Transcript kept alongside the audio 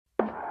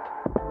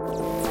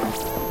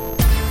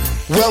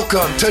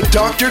Welcome to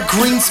Dr.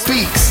 Green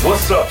Speaks.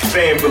 What's up,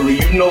 family?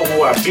 You know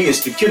who I be.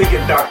 It's the kid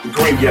again, Dr.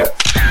 Green. Yeah,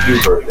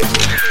 you heard it.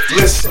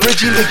 Listen.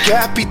 Bridging the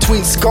gap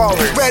between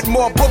scholars. Read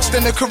more books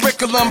than the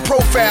curriculum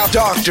profile.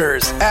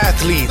 Doctors,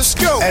 athletes,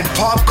 and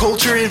pop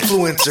culture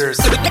influencers.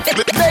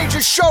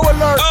 Major show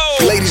alert.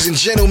 Oh. Ladies and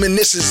gentlemen,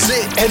 this is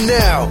it. And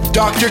now,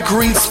 Dr.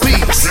 Green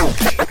Speaks.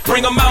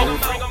 Bring them out.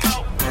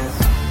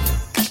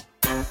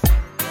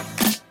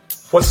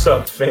 What's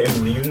up,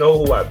 family? You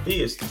know who I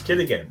be. It's the kid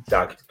again,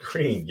 Dr.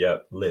 Green.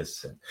 Yep,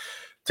 listen.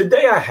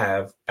 Today I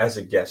have as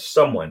a guest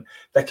someone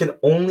that can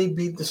only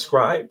be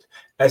described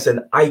as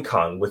an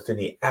icon within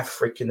the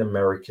African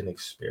American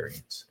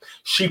experience.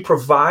 She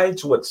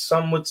provides what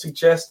some would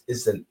suggest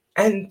is an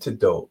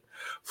antidote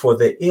for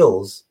the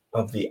ills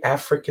of the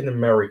African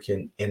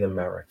American in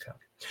America.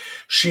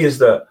 She is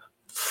the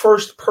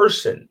first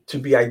person to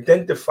be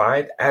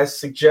identified as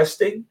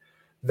suggesting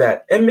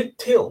that Emmett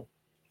Till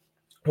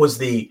was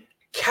the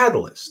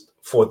catalyst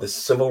for the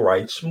civil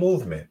rights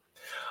movement.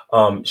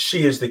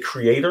 She is the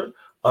creator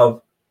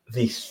of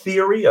the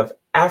theory of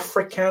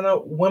Africana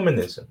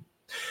Womanism.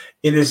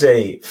 It is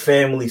a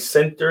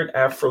family-centered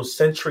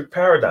Afrocentric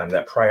paradigm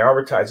that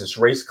prioritizes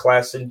race,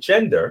 class, and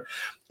gender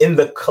in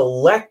the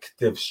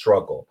collective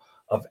struggle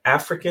of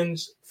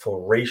Africans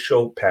for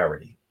racial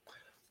parity.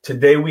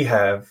 Today we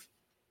have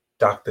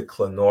Dr.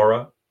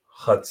 Clenora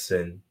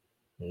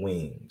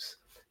Hudson-Weems.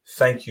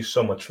 Thank you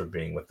so much for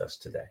being with us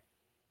today.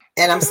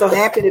 And I'm so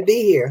happy to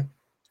be here.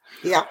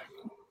 Yeah.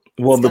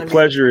 Well, the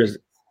pleasure is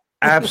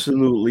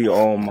absolutely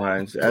all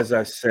mine. As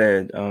I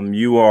said,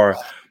 you are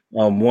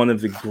one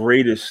of the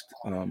greatest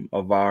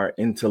of our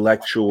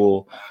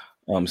intellectual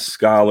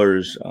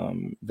scholars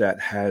that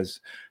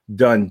has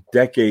done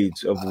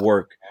decades of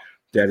work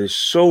that is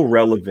so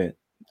relevant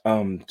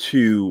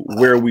to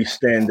where we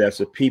stand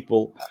as a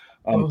people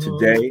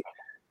today.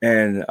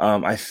 And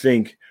I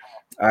think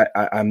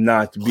I'm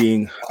not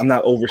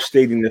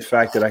overstating the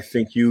fact that I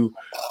think you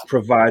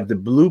provide the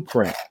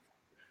blueprint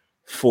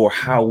for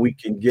how we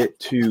can get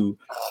to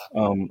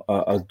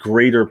a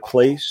greater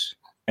place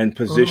and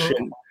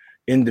position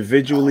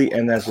individually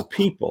and as a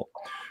people.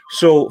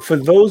 So for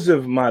those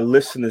of my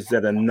listeners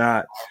that are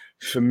not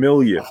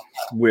familiar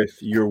with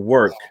your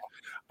work,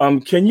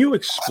 can you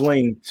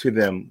explain to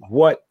them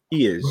what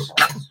is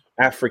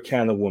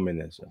Africana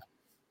Womanism?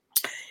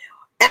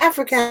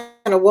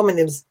 Africana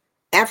Womanism,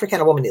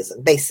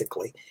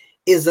 basically,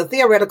 is a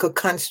theoretical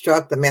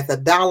construct, a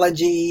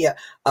methodology,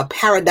 a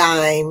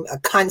paradigm, a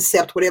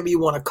concept, whatever you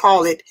want to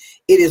call it.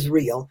 It is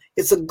real.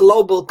 It's a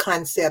global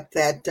concept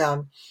that,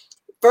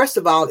 first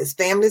of all, is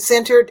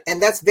family-centered,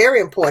 and that's very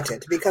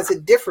important because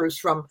it differs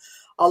from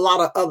a lot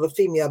of other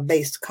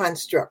female-based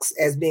constructs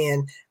as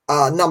being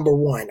number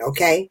one,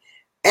 okay?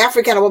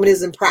 Africana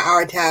Womanism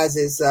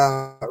prioritizes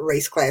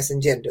race, class,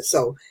 and gender.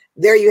 So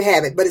there you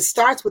have it. But it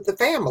starts with the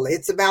family.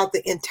 It's about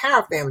the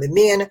entire family,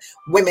 men,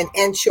 women,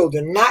 and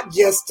children, not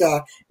just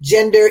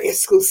gender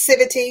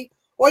exclusivity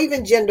or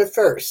even gender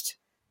first.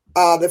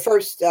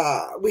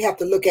 We have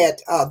to look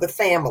at the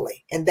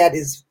family, and that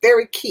is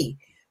very key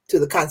to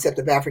the concept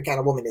of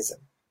Africana Womanism.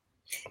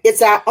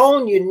 It's our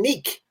own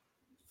unique,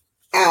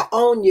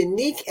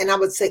 and I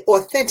would say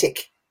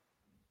authentic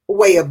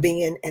way of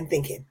being and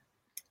thinking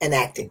and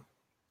acting.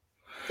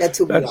 That's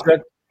who we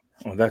are.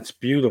 Oh, that's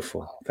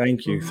beautiful.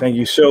 Thank you. Thank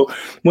you. So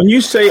when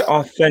you say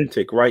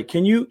authentic, right,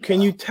 can you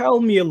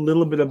tell me a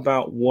little bit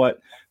about what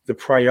the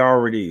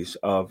priorities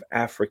of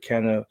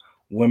Africana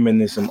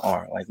Womanism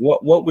are? Like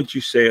what would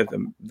you say are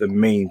the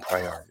main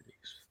priorities?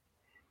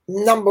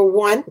 Number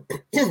one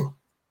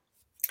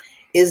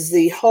is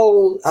the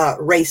whole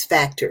race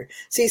factor.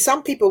 See,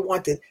 some people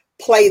want to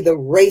play the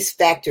race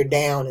factor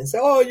down and say,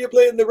 oh, you're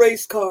playing the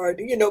race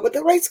card, but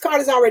the race card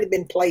has already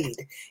been played.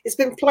 It's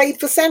been played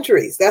for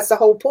centuries. That's the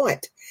whole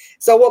point.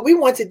 So what we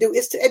want to do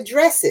is to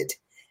address it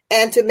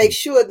and to make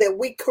sure that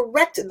we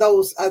correct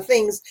those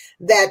things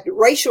that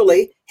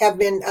racially have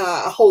been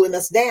holding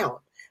us down,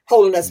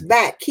 holding us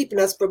back, keeping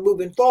us from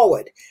moving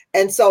forward.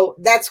 And so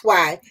that's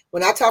why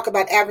when I talk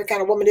about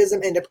Africana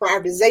Womanism and the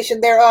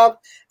prioritization thereof,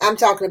 I'm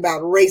talking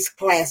about race,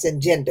 class,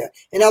 and gender.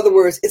 In other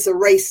words, it's a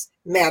race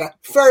matter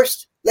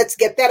first. Let's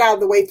get that out of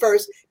the way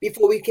first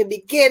before we can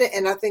begin.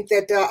 And I think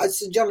that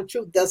Sojourner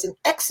Truth does an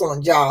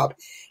excellent job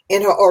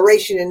in her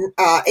oration in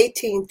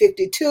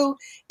 1852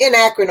 in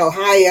Akron,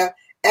 Ohio,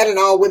 at an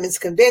all-women's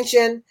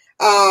convention.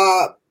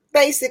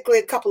 Basically,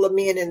 a couple of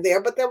men in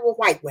there, but there were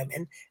white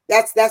women.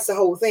 That's the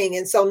whole thing.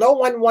 And so no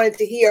one wanted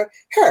to hear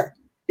her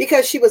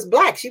because she was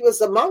Black. She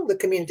was among the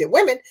community of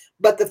women.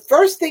 But the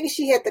first thing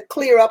she had to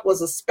clear up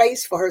was a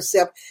space for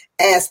herself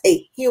as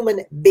a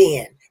human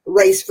being,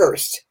 race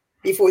first,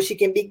 before she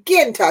can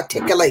begin to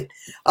articulate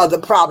the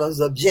problems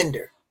of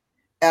gender.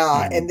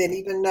 And then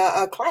even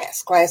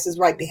class. Class is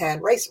right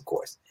behind race, of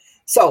course.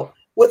 So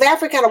with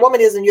Africana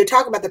Womanism, you're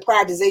talking about the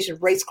prioritization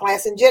of race,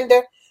 class, and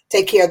gender.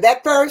 Take care of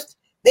that first.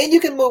 Then you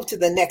can move to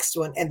the next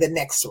one and the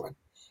next one.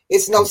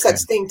 It's no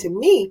such thing to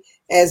me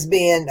as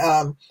being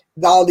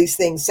all these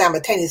things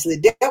simultaneously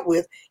dealt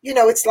with,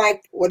 it's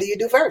like, what do you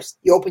do first?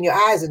 You open your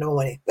eyes in the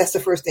morning. That's the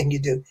first thing you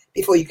do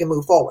before you can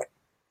move forward.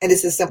 And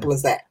it's as simple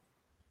as that.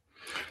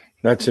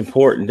 That's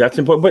important.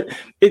 But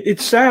it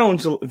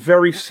sounds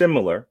very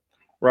similar,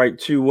 right,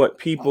 to what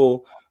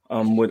people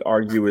would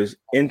argue is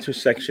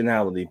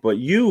intersectionality. But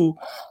you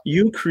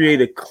create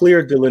a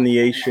clear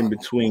delineation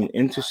between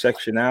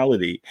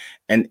intersectionality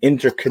and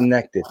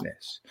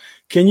interconnectedness.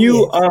 Can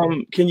you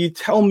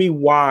tell me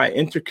why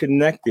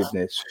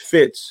interconnectedness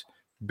fits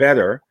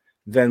better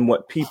than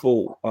what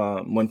people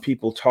when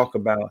people talk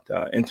about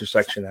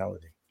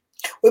intersectionality?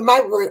 We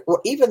might,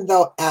 even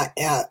though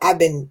I've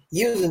been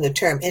using the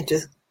term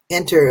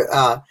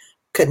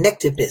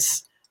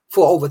interconnectedness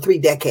for over 3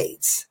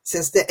 decades.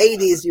 Since the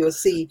 80s, you'll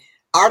see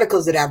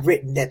articles that I've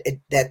written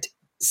that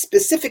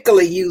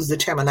specifically use the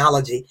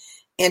terminology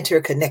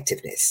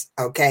interconnectedness.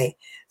 Okay.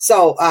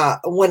 So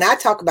when I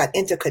talk about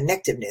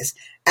interconnectedness,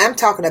 I'm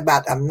talking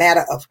about a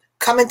matter of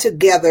coming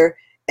together.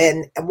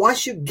 And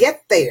once you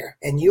get there,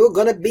 and you're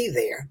going to be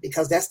there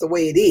because that's the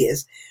way it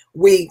is,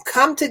 we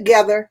come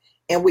together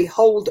and we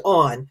hold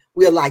on.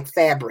 We're like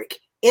fabric,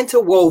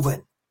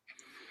 interwoven,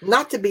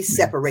 not to be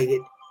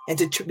separated and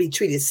to be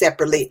treated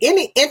separately.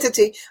 Any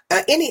entity,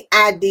 any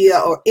idea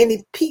or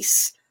any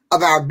piece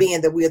of our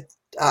being that we're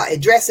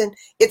addressing,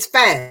 it's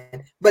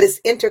fine, but it's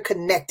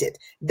interconnected.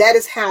 That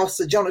is how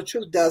Sojourner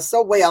Truth does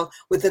so well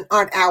with an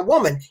Art Our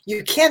Woman.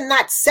 You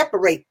cannot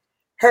separate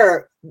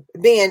her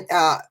being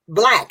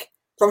Black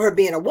from her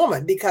being a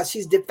woman because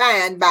she's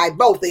defined by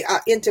both. They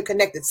are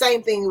interconnected.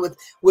 Same thing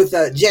with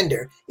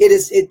gender.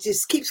 It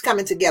just keeps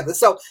coming together.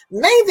 So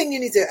main thing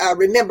you need to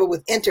remember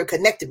with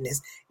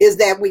interconnectedness is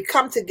that we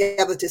come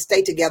together to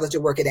stay together to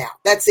work it out.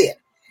 That's it.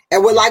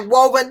 And we're like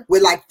woven,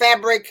 we're like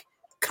fabric,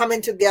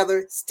 coming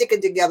together,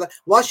 sticking together.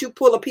 Once you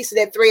pull a piece of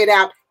that thread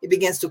out, it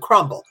begins to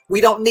crumble. We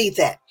don't need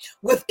that.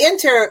 With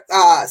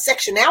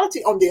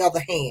intersectionality, on the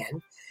other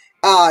hand,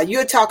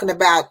 you're talking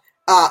about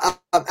a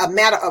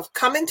matter of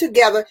coming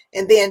together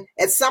and then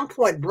at some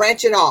point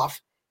branching off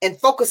and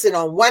focusing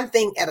on one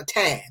thing at a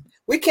time.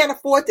 We can't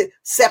afford to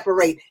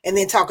separate and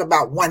then talk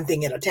about one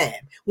thing at a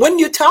time. When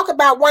you talk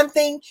about one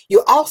thing,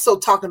 you're also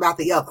talking about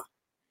the other.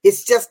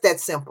 It's just that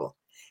simple.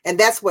 And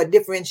that's what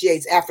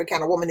differentiates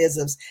Africana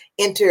Womanism's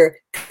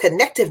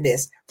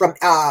interconnectiveness from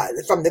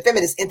the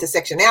feminist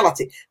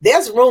intersectionality.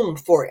 There's room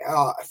for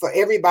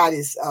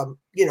everybody's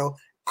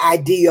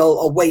ideal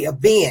or way of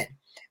being.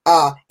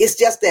 It's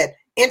just that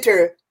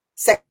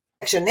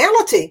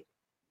intersectionality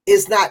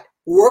is not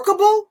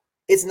workable,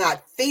 it's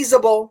not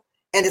feasible,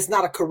 and it's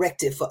not a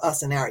corrective for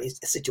us in our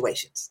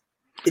situations.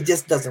 It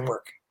just doesn't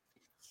work.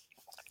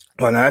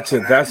 Well, that's a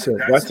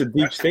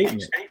deep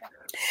statement.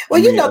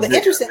 Well, the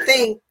interesting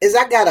thing is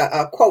I got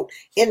a quote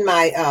in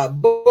my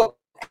book,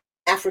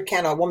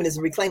 Africana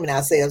Womanism Reclaiming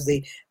Ourselves,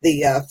 the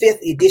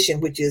 5th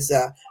edition, which is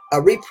a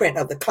reprint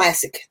of the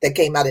classic that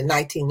came out in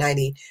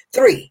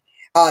 1993.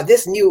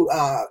 This new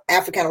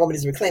Africana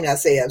Womanism Reclaiming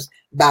Ourselves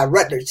by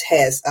Rutledge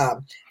has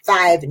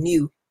 5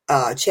 new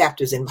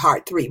chapters in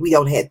part 3. We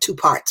only had 2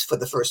 parts for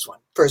the first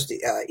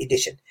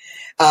edition.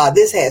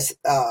 This has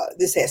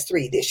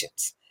 3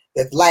 editions.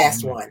 The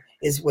last one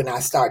is when I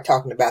start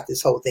talking about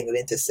this whole thing of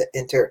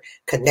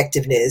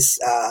interconnectiveness,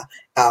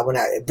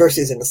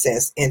 versus in a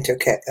sense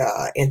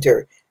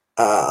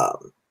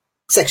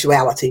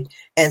sexuality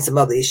and some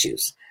other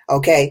issues.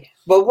 Okay,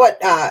 but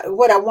what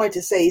I wanted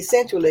to say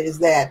essentially is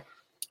that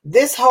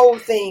this whole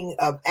thing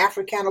of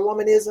Africana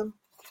womanism,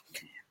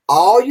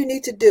 all you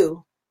need to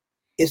do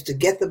is to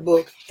get the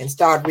book and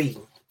start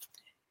reading.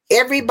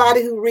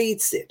 Everybody who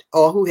reads it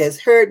or who has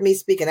heard me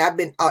speak, and I've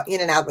been in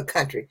and out of the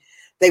country,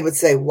 they would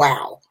say,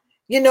 wow,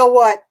 you know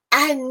what?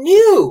 I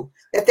knew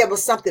that there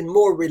was something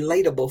more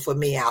relatable for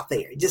me out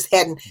there. It just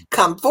hadn't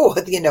come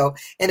forth, And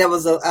there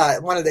was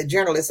one of the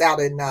journalists out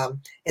in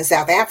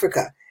South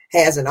Africa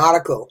has an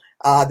article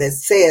that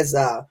says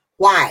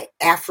why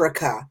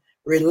Africa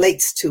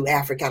relates to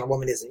Africana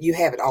womanism. You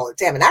have it all the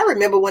time. And I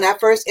remember when I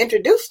first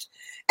introduced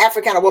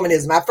Africana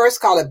womanism, I first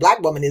called it Black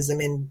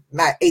womanism in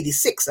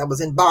 86. I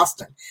was in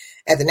Boston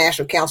at the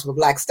National Council for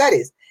Black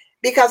Studies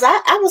because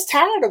I was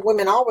tired of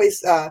women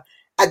always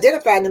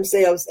identifying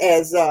themselves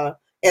as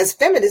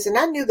feminists, and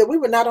I knew that we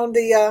were not on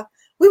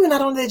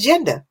the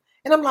agenda.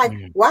 And I'm like,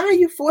 why are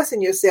you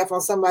forcing yourself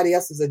on somebody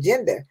else's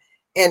agenda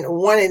and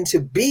wanting to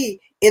be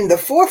in the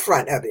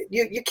forefront of it?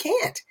 You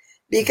can't,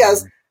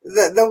 because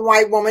the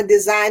white woman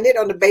designed it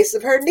on the basis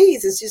of her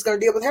needs, and she's going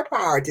to deal with her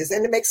priorities,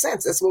 and it makes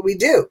sense. That's what we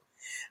do.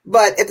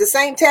 But at the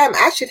same time,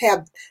 I should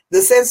have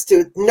the sense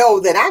to know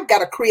that I've got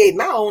to create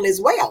my own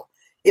as well.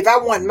 If I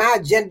want my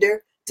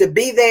gender to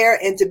be there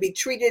and to be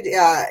treated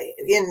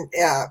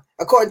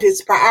according to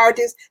its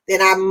priorities,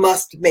 then I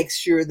must make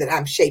sure that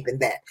I'm shaping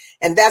that.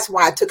 And that's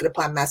why I took it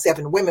upon myself.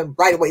 And women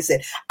right away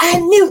said, I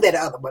knew that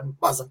other one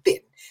wasn't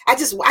fitting. I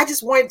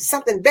just wanted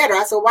something better.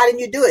 I said, why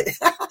didn't you do it?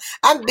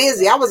 I'm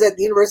busy. I was at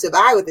the University of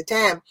Iowa at the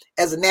time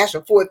as a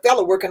National Ford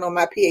Fellow working on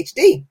my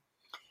PhD.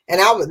 And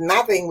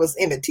my thing was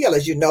Emmett Till,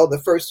 as you know, the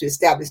first to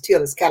establish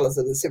Till as catalyst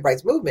of the civil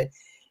rights movement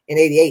in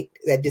 88,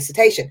 that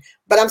dissertation.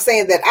 But I'm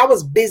saying that I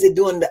was busy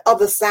doing the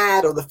other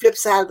side or the flip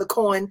side of the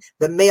coin,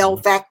 the male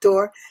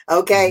factor.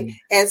 Okay. Mm-hmm.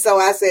 And so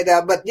I said,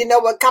 but you know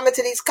what, coming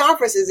to these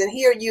conferences and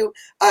hear you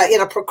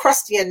in a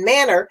Procrustean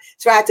manner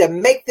try to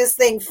make this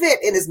thing fit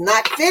and it's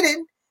not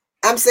fitting.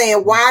 I'm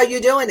saying, why are you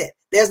doing it?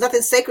 There's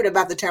nothing sacred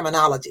about the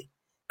terminology.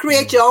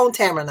 Create your own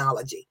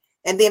terminology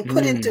and then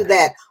put into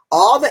that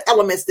all the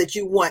elements that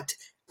you want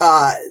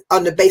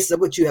on the basis of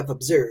what you have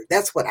observed.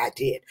 That's what I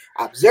did.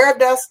 I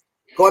observed us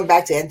going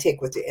back to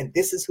antiquity, and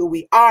this is who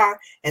we are.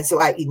 And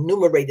so I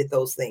enumerated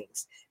those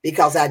things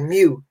because I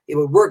knew it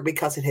would work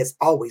because it has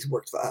always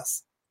worked for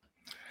us.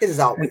 It has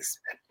always.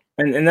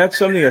 And that's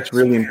something that's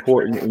really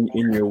important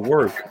in your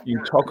work.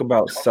 You talk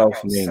about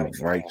self-naming,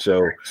 right?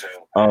 So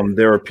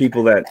there are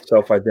people that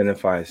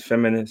self-identify as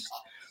feminists.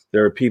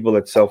 There are people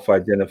that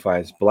self-identify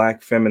as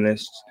Black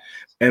feminists.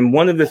 And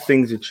one of the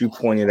things that you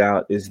pointed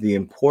out is the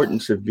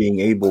importance of being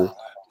able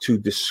to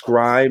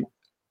describe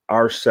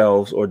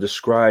ourselves or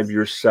describe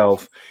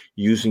yourself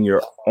using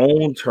your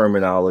own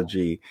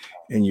terminology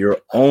and your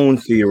own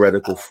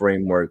theoretical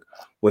framework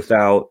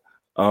without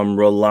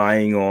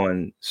relying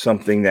on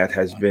something that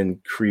has been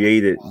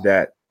created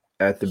that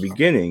at the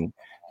beginning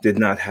did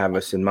not have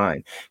us in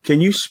mind. Can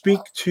you speak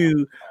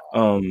to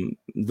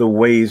the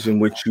ways in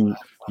which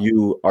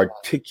you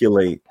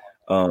articulate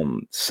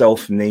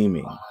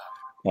self-naming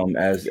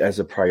as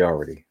a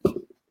priority?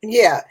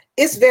 Yeah,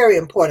 it's very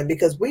important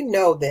because we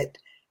know that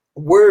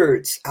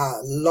words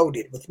are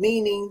loaded with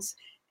meanings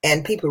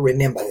and people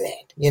remember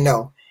that, you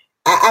know.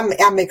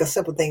 I make a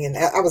simple thing, and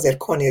I was at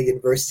Cornell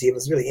University. It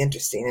was really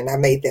interesting, and I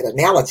made that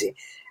analogy.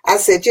 I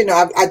said, you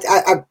know,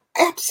 I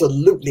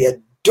absolutely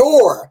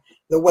adore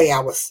the way I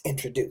was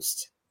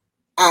introduced.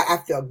 I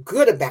felt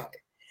good about it,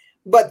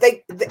 but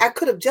I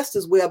could have just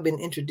as well been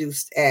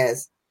introduced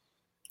as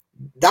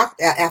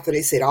Doctor. After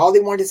they said all they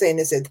wanted to say, and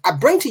they said, "I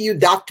bring to you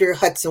Dr.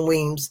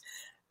 Hudson-Weems,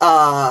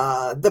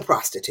 the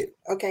prostitute."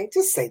 Okay,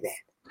 just say that.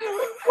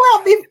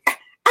 Well,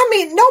 I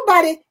mean,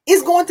 nobody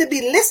is going to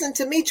be listening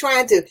to me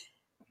trying to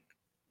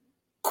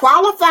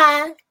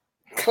qualify,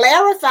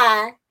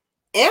 clarify,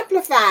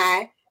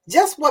 amplify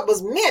just what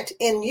was meant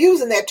in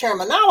using that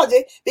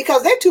terminology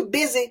because they're too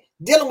busy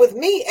dealing with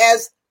me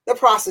as the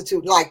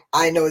prostitute. Like,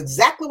 I know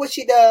exactly what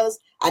she does.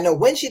 I know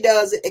when she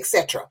does it,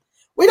 etc.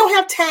 We don't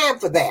have time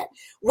for that.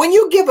 When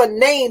you give a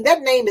name,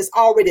 that name is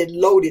already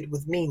loaded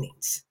with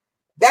meanings.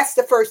 That's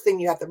the first thing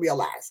you have to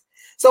realize.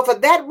 So for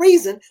that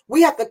reason,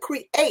 we have to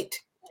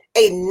create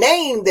a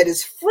name that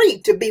is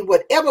free to be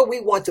whatever we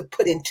want to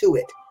put into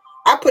it.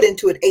 I put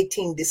into it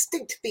 18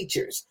 distinct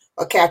features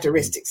or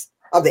characteristics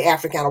of the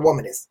Africana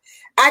Womanist.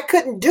 I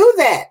couldn't do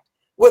that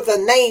with a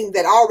name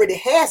that already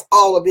has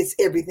all of its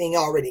everything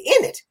already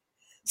in it.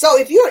 So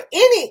if you're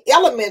any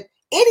element,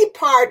 any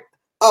part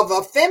of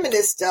a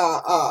feminist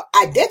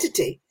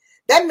identity,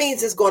 that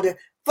means it's going to,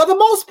 for the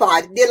most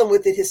part, dealing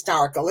with it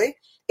historically,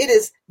 it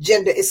is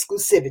gender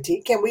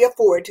exclusivity. Can we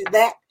afford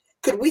that?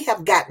 Could we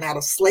have gotten out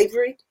of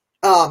slavery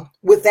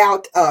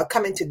without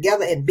coming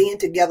together and being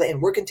together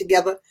and working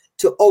together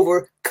to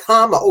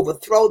overcome or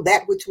overthrow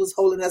that which was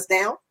holding us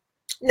down?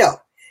 No,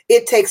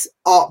 it takes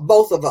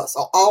both of us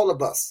or all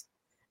of us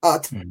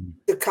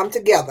to come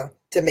together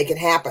to make it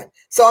happen.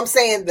 So I'm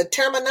saying the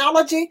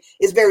terminology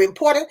is very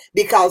important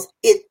because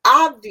it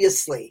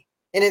obviously,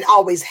 and it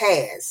always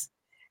has,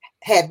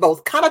 had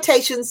both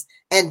connotations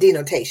and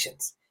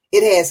denotations.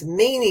 It has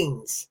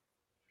meanings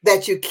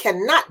that you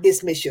cannot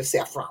dismiss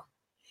yourself from.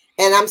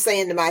 And I'm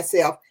saying to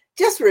myself,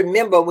 just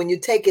remember when you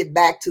take it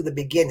back to the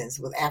beginnings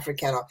with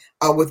Africana,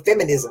 with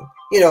feminism,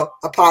 you know,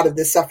 a part of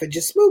the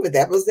suffragist movement,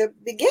 that was the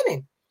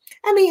beginning.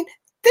 I mean,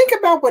 think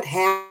about what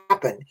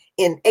happened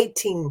in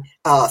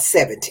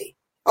 1870.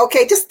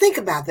 Okay, just think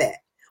about that.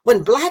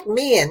 When Black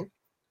men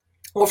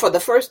were for the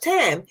first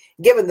time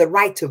given the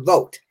right to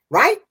vote,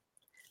 right?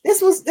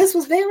 This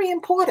was very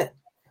important.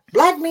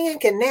 Black men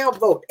can now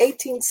vote.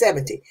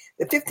 1870,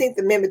 the 15th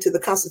Amendment to the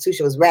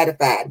Constitution was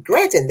ratified,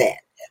 granting that.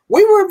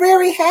 We were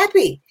very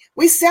happy.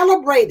 We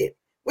celebrated.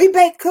 We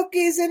baked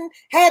cookies and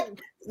had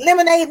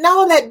lemonade and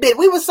all that bit.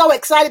 We were so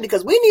excited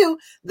because we knew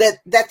that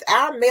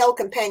our male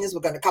companions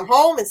were going to come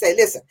home and say,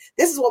 listen,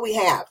 this is what we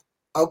have.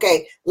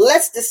 Okay,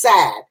 let's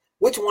decide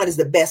which one is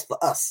the best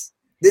for us,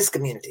 this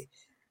community.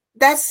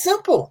 That's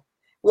simple.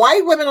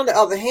 White women, on the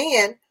other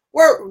hand,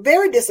 were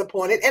very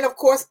disappointed, and of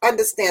course,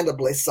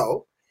 understandably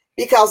so,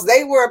 because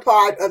they were a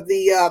part of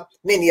the,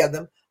 many of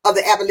them, of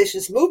the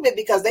abolitionist movement,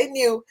 because they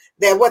knew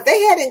that what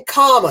they had in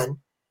common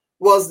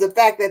was the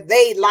fact that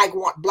they, like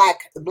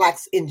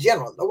blacks in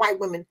general, the white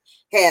women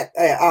had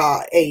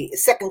a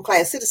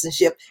second-class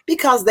citizenship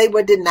because they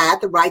were denied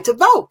the right to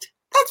vote.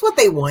 That's what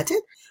they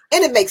wanted,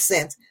 and it makes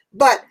sense.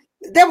 But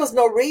there was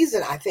no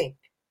reason, I think,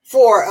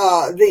 for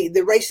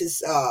the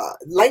racist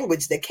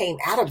language that came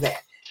out of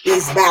that.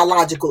 These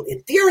biological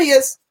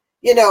inferiors,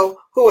 you know,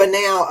 who are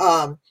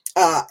now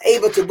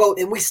able to vote,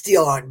 and we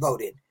still aren't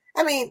voted.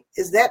 I mean,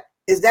 is that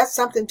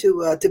something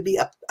to be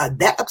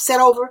that upset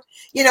over?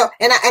 You know,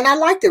 and I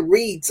like to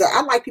read, so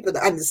I like people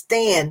to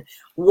understand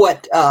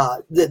what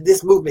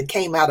this movement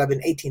came out of in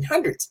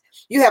 1800s.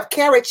 You have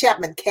Carrie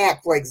Chapman Catt,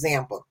 for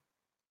example,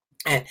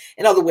 and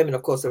other women,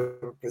 of course, of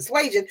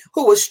persuasion,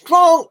 who were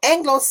strong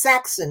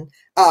Anglo-Saxon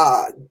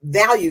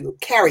value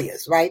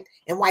carriers, right,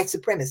 in white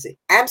supremacy.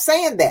 I'm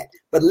saying that,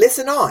 but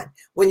listen on.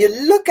 When you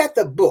look at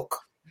the book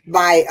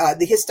by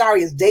the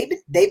historians David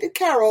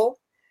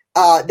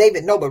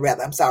Noble,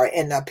 rather,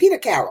 and Peter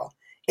Carroll,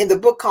 in the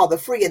book called The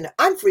Free and the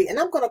Unfree, and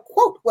I'm going to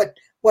quote what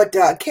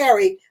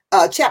Carrie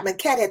Chapman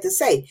Catt had to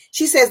say.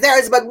 She says, "There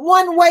is but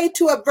one way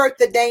to avert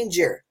the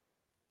danger.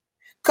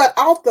 Cut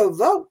off the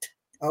vote,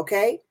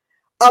 okay,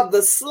 of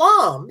the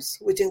slums,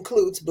 which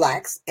includes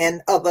blacks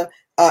and other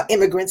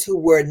immigrants who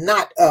were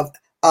not of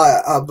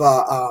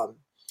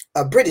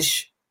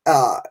British,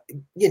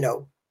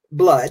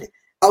 blood,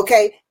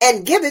 okay,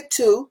 and give it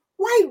to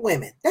white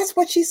women." That's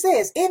what she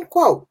says, end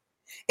quote.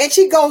 And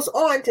she goes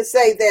on to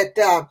say that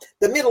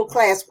the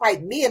middle-class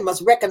white men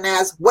must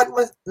recognize, what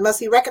must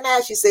he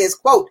recognize? She says,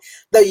 quote,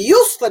 "the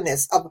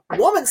usefulness of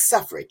woman's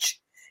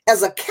suffrage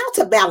as a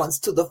counterbalance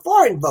to the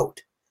foreign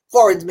vote."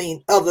 Foreign's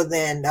mean other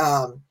than,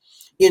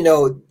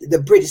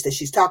 the British that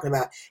she's talking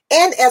about,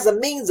 "and as a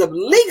means of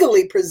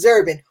legally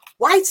preserving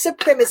white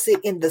supremacy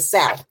in the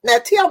South." Now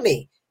tell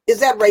me, is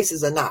that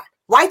racist or not?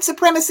 White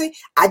supremacy?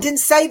 I didn't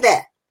say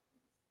that.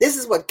 This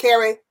is what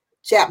Carrie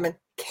Chapman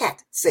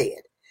Catt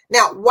said.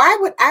 Now, why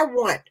would I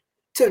want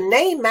to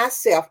name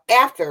myself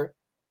after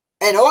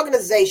an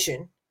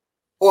organization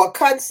or a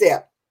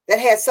concept that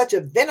has such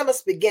a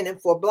venomous beginning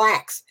for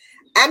blacks?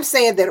 I'm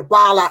saying that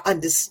while I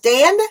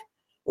understand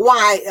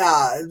why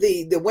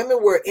the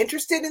women were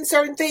interested in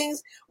certain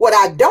things, what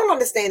I don't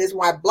understand is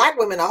why black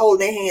women are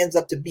holding their hands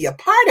up to be a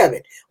part of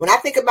it. When I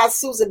think about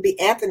Susan B.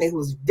 Anthony,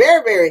 who's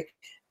very, very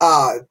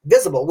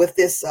visible with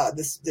this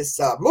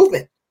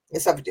movement, the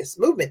suffragist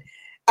movement,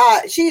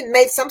 she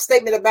made some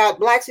statement about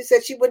blacks. She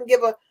said she wouldn't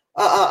give a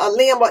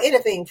limb or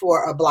anything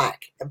for a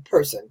black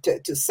person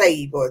to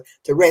save or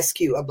to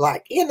rescue a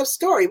black. End of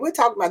story. We're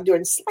talking about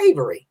during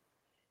slavery.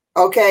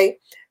 Okay.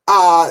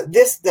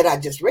 This that I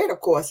just read, of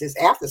course, is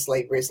after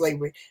slavery.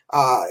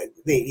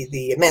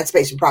 The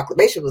Emancipation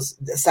Proclamation was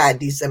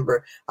signed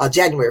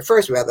January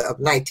 1st, rather, of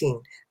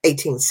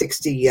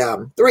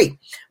 1863.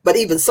 But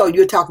even so,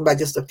 you're talking about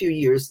just a few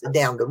years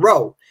down the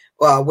road.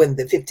 When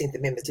the 15th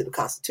Amendment to the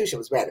Constitution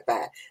was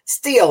ratified.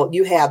 Still,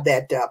 you have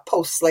that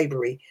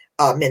post-slavery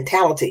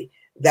mentality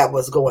that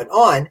was going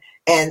on.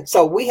 And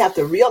so we have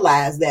to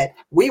realize that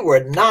we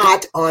were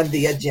not on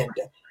the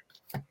agenda.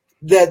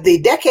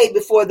 The decade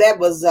before that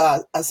was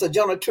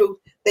Sojourner Truth.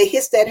 They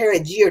hissed at her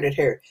and jeered at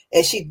her,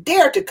 and she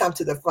dared to come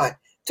to the front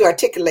to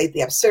articulate the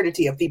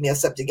absurdity of female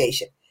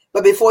subjugation.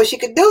 But before she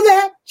could do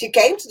that, she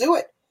came to do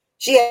it.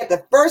 She had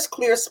the first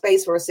clear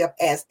space for herself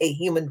as a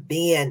human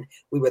being.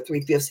 We were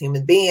 3/5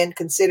 human being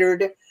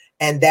considered,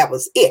 and that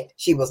was it.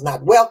 She was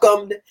not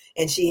welcomed,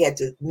 and she had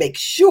to make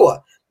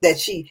sure that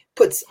she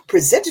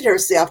presented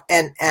herself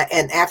and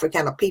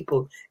Africana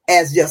people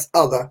as just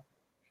other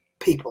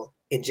people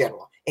in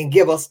general, and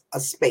give us a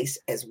space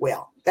as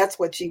well. That's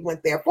what she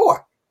went there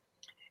for,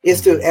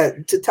 is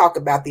to talk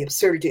about the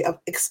absurdity of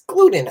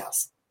excluding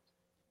us.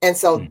 And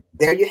so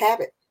there you have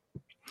it.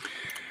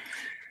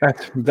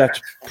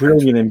 That's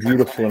brilliant and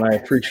beautiful, and I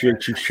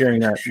appreciate you sharing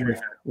that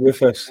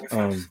with us,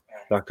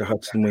 Dr.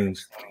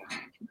 Hudson-Weems.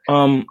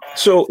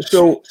 So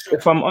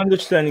if I'm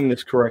understanding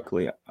this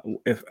correctly,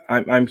 if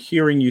I'm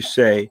hearing you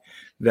say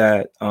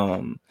that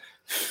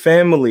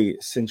family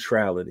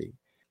centrality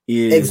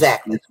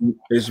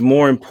is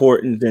more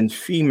important than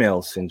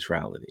female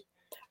centrality.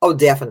 Oh,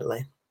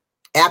 definitely,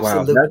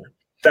 absolutely. Wow,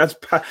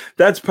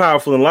 that's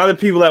powerful. And a lot of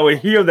people that would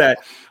hear that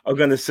are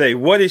going to say,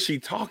 "What is she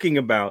talking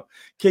about?"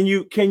 Can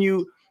you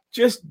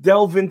just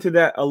delve into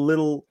that a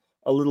little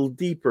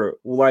deeper,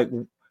 like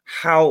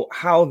how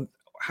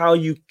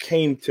you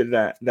came to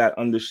that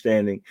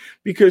understanding?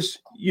 Because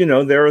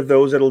there are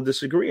those that'll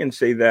disagree and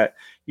say that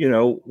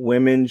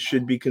women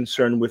should be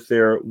concerned with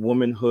their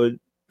womanhood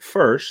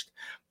first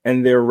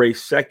and their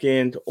race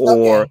second.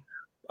 Or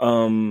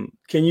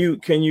can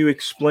you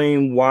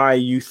explain why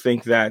you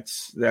think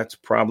that's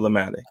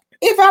problematic?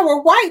 If I were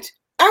white,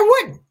 I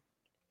wouldn't,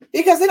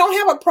 because they don't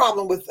have a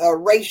problem with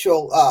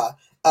racial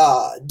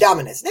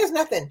dominance. There's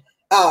nothing.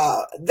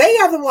 They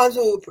are the ones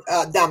who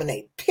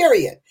dominate,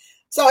 period.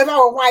 So if I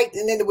were white,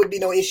 then there would be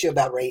no issue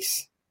about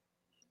race.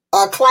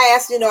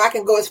 Class, I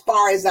can go as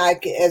far as I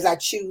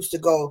choose to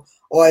go,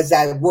 or as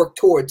I work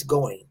towards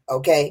going.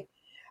 Okay.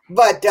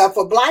 But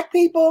for black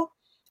people,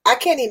 I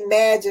can't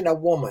imagine a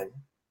woman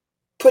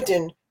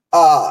putting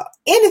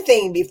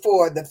anything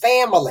before the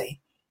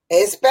family,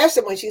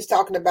 especially when she's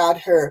talking about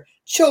her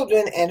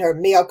children and her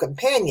male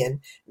companion.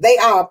 They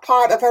are a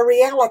part of her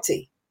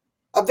reality.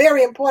 A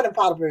very important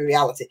part of her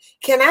reality.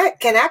 Can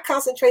I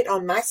concentrate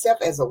on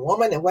myself as a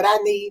woman and what I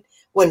need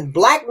when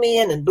black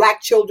men and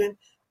black children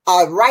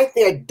are right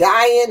there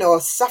dying or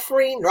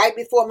suffering right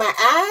before my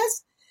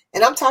eyes?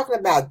 And I'm talking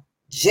about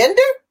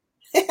gender?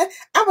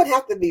 I would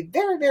have to be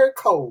very, very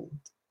cold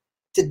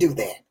to do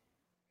that.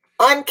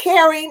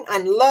 Uncaring,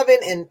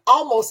 unloving, and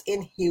almost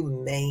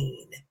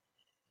inhumane.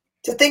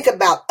 to think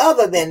about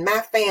other than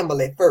my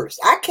family first.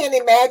 I can't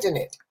imagine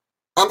it.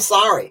 I'm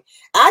sorry.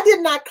 I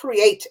did not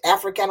create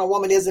Africana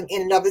womanism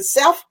in and of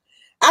itself.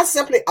 I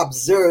simply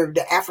observed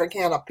the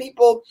Africana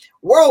people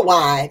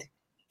worldwide,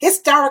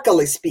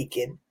 historically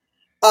speaking,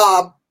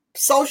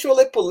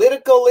 socially,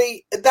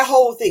 politically, the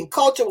whole thing,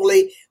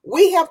 culturally.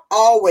 We have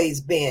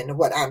always been,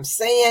 what I'm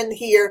saying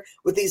here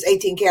with these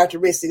 18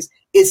 characteristics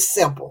is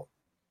simple.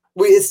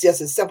 It's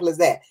just as simple as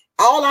that.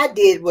 All I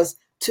did was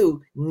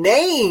to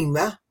name,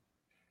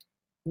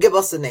 give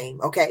us a name,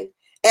 okay,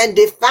 and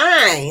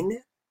define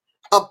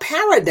a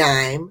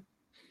paradigm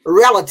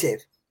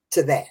relative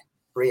to that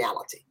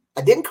reality.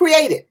 I didn't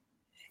create it.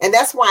 And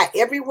that's why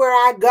everywhere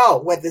I go,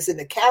 whether it's in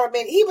the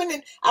Caribbean,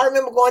 I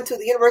remember going to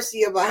the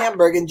University of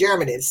Hamburg in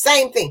Germany, the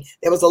same thing.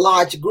 There was a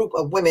large group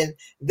of women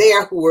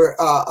there who were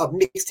of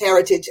mixed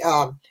heritage,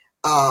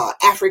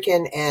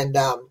 African and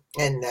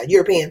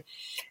European.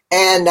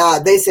 And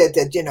they said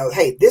that,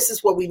 hey, this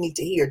is what we need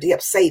to hear to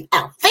help save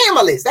our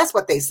families. That's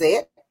what they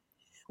said.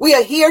 We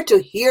are here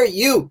to hear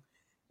you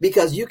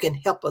because you can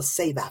help us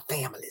save our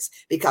families,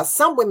 because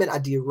some women are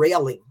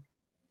derailing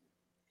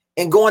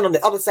and going on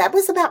the other side. But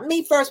it's about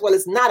me first. Well,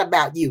 it's not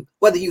about you,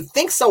 whether you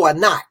think so or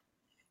not,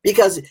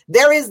 because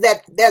there is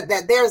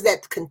there's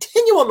that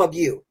continuum of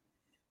you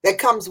that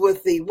comes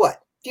with the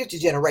future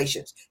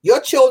generations,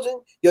 your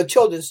children, your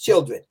children's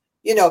children.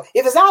 If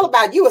it's all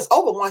about you, it's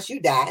over once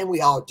you die, and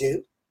we all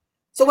do.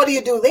 So what do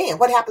you do then?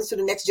 What happens to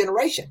the next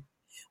generation?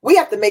 We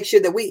have to make sure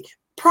that we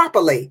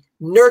properly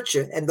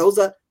nurture, and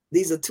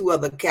these are two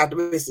other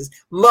characteristics: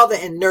 mother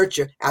and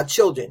nurture our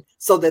children,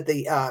 so that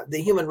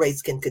the human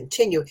race can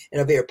continue in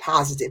a very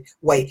positive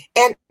way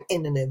and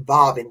in an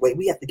evolving way.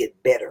 We have to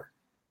get better,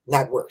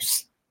 not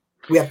worse.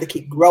 We have to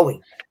keep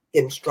growing,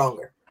 getting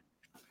stronger.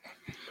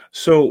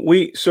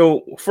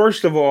 So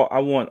first of all, I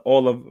want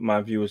all of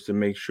my viewers to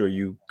make sure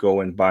you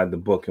go and buy the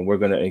book, and we're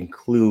going to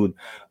include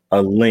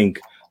a link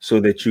so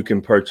that you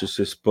can purchase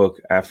this book,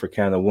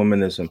 Africana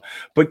Womanism.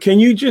 But can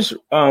you just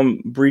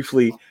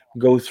briefly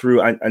go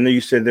through, I know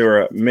you said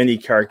there are many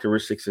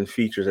characteristics and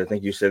features. I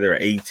think you said there are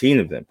 18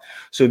 of them.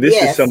 So this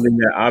is something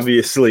that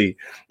obviously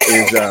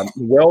is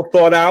well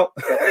thought out.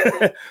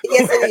 Yes,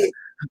 it is.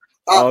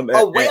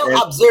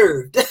 Well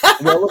observed.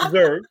 Well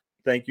observed.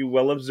 Thank you.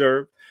 Well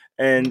observed.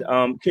 And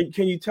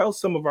can you tell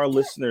some of our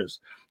listeners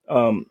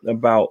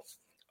about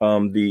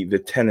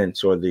the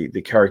tenets or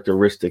the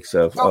characteristics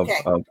of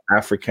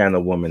Africana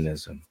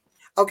womanism?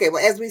 Okay,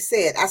 well, as we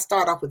said, I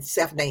start off with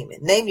self-naming.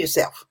 Name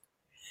yourself.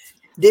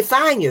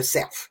 Define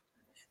yourself.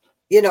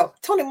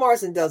 Toni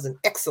Morrison does an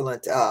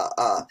excellent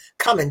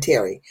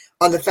commentary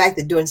on the fact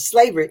that during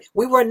slavery,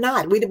 we were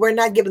not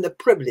given the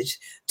privilege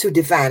to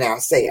define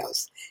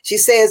ourselves. She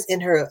says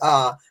in her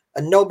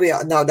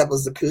that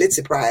was the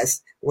Pulitzer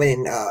Prize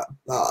winning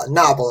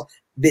novel,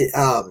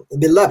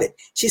 Beloved.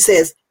 She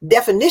says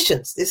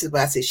definitions. This is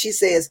what I say. She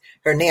says,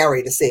 her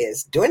narrator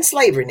says, during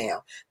slavery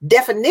now,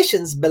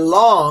 definitions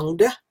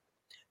belonged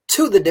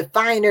to the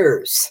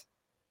definers,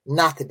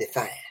 not the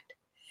defined.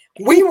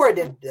 We were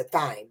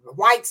defined.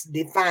 Whites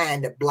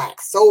defined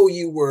blacks. So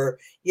you were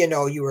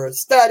a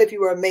stud if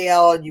you were a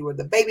male. You were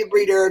the baby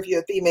breeder if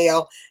you're a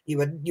female. You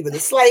were the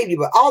slave. You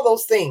were all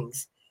those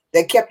things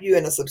that kept you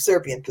in a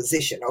subservient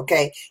position.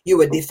 Okay, you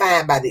were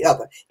defined by the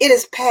other. It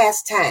is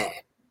past time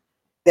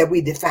that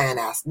we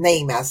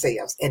name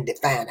ourselves and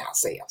define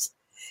ourselves.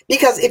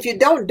 Because if you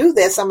don't do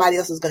that, somebody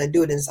else is going to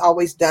do it, and it's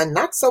always done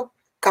not so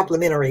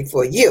complimentary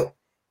for you.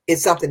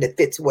 It's something that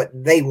fits what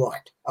they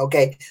want.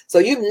 Okay, so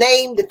you've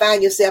named,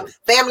 define yourself,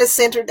 family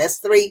centered. That's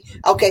 3.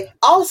 Okay.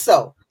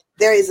 Also,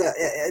 there is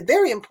a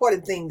very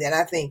important thing that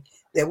I think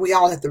that we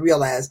all have to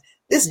realize.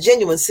 This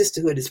genuine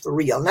sisterhood is for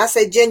real. And I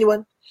say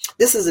genuine.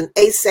 This is an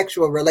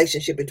asexual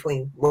relationship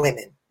between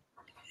women,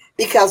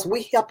 because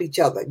we help each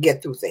other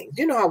get through things.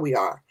 You know how we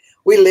are.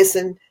 We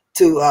listen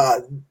to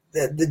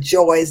the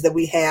joys that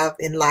we have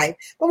in life,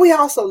 but we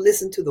also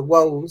listen to the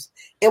woes,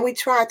 and we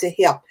try to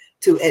help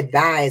to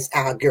advise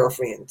our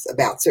girlfriends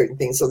about certain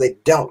things so they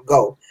don't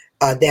go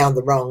down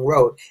the wrong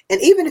road.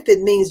 And even if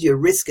it means you're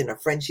risking a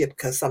friendship,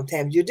 because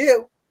sometimes you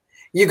do,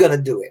 you're going to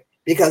do it,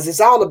 because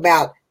it's all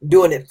about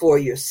doing it for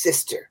your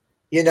sister.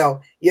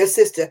 Your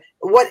sister,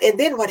 and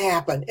then what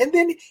happened? And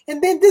then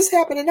this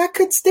happened, and I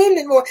couldn't stand it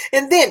anymore.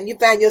 And then you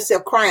find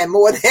yourself crying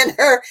more than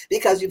her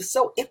because you've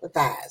so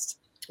empathized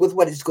with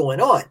what is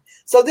going on.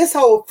 So this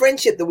whole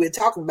friendship that we're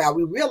talking about,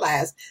 we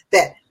realize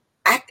that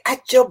I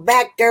got your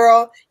back,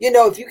 girl.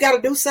 If you got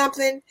to do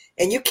something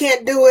and you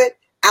can't do it,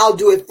 I'll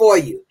do it for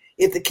you.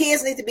 If the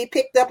kids need to be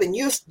picked up and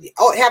you're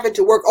having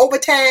to work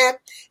overtime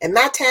and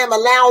my time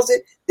allows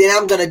it, then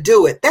I'm going to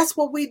do it. That's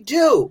what we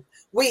do.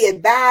 We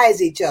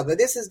advise each other.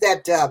 This is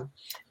that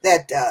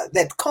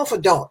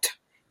confidant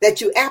that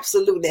you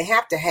absolutely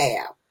have to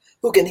have,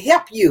 who can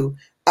help you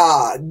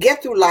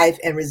get through life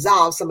and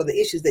resolve some of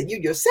the issues that you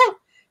yourself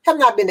have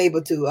not been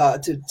able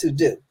to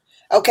do.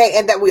 Okay,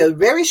 and that we are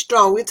very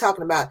strong. We're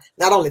talking about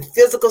not only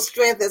physical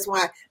strength. That's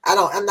why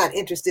I'm not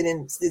interested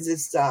in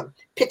this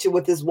picture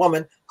with this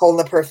woman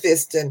holding up her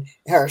fist and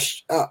her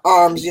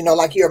arms,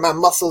 like here are my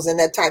muscles and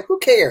that type. Who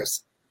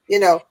cares?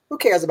 Who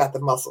cares about the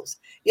muscles?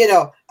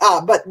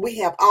 But we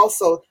have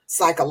also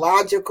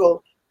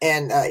psychological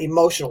and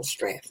emotional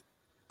strength.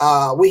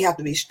 We have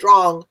to be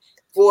strong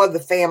for the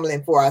family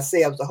and for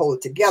ourselves to hold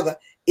it together.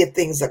 If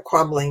things are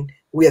crumbling,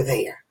 we're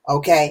there.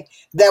 Okay.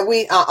 That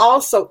we are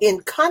also in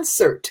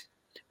concert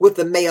with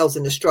the males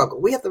in the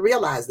struggle. We have to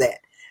realize that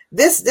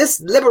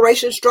this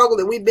liberation struggle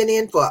that we've been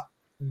in for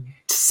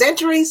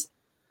centuries,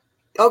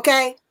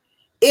 okay,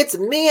 it's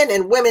men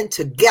and women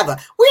together.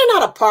 We're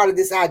not a part of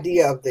this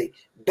idea of the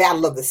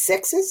battle of the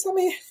sexes. I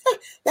mean,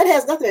 that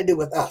has nothing to do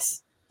with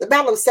us. The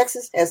battle of the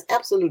sexes has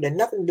absolutely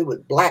nothing to do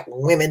with Black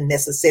women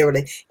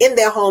necessarily in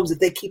their homes if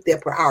they keep their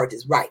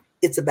priorities right.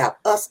 It's about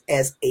us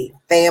as a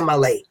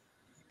family,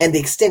 and the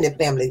extended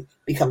family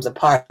becomes a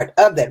part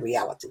of that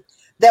reality.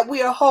 That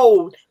we are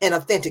whole and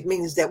authentic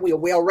means that we are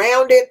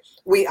well-rounded.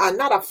 We are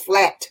not a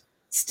flat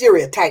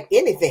stereotype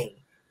anything.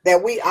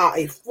 That we are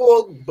a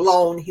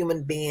full-blown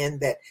human being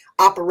that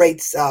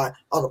operates on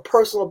a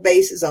personal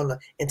basis, on an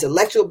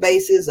intellectual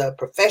basis, a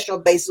professional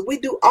basis. We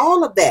do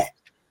all of that,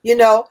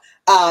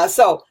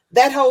 So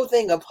that whole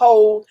thing of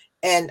whole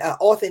and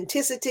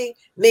authenticity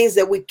means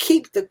that we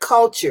keep the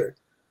culture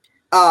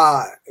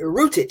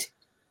rooted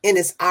in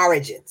its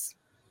origins.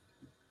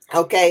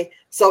 Okay,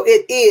 so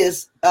it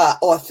is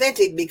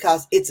authentic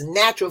because it's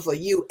natural for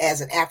you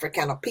as an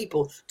Africana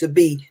people to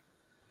be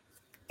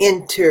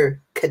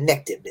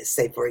interconnectedness,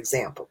 say, for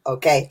example,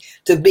 okay,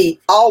 to be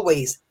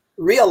always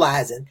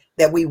realizing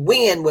that we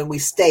win when we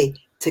stay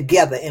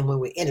together and when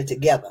we enter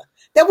together,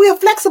 that we are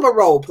flexible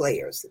role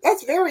players.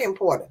 That's very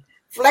important.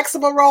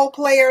 Flexible role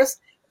players.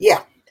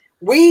 Yeah.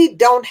 We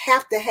don't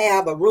have to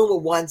have a room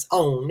of one's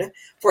own,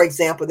 for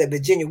example, that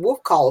Virginia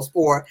Woolf calls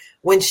for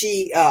when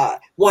she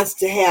wants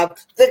to have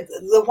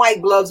the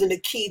white gloves and the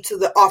key to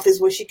the office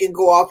where she can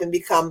go off and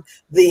become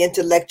the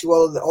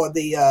intellectual or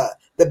the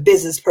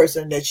business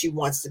person that she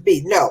wants to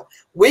be. No,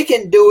 we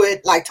can do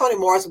it like Toni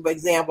Morrison, for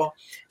example.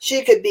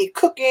 She could be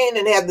cooking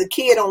and have the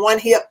kid on one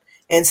hip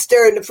and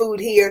stirring the food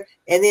here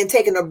and then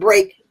taking a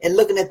break and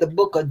looking at the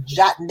book or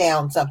jotting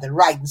down something,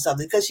 writing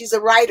something, because she's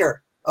a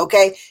writer.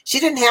 Okay. She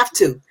didn't have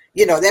to.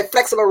 That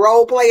flexible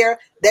role player,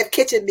 that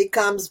kitchen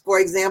becomes, for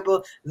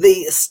example,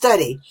 the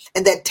study,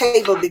 and that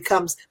table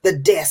becomes the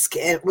desk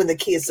and when the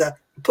kids are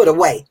put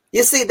away.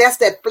 You see, that's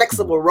that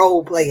flexible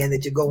role playing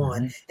that you go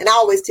on. And I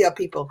always tell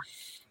people,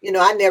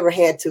 I never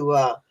had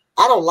to,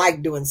 I don't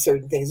like doing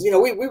certain things.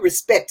 We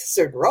respect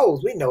certain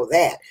roles. We know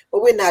that,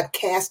 but we're not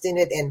cast in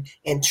it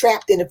and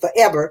trapped in it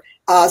forever.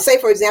 Say,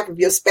 for example, if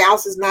your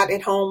spouse is not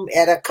at home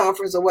at a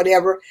conference or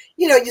whatever,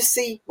 you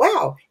see,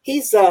 wow,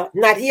 he's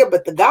not here,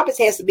 but the garbage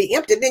has to be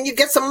emptied. Then you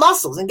get some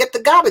muscles and get the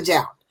garbage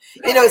out.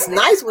 It's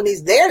nice when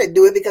he's there to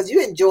do it because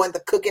you're enjoying the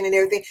cooking and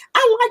everything.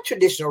 I like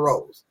traditional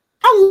roles.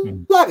 I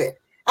love it.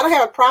 I don't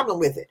have a problem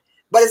with it.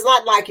 But it's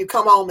not like you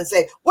come home and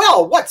say,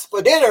 well, what's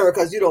for dinner?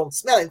 Because you don't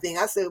smell anything.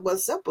 I said, well,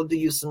 simple. Do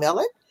you smell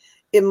it?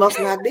 It must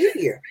not be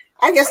here.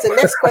 I guess the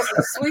next question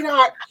is,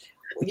 sweetheart,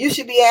 you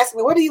should be asking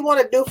me, what do you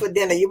want to do for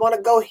dinner? You want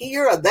to go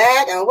here or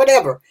that or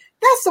whatever?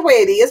 That's the way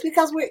it is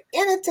because we're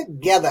in it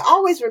together.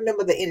 Always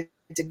remember the in it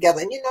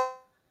together. And you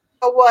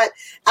know what?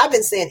 I've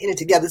been saying in it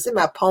together. It's in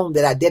my poem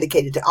that I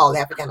dedicated to all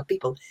Africana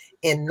people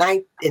in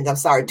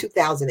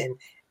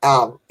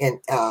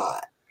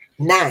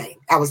 2009.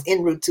 I was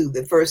en route to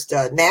the first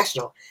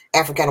national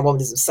Africana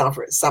Womanism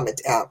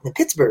Summit in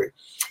Pittsburgh.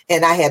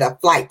 And I had a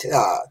flight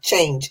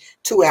change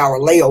 2-hour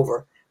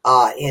layover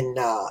in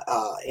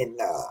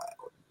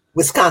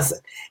Wisconsin.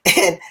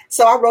 And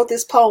so I wrote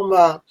this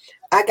poem,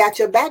 I Got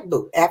Your Back,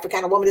 Boo.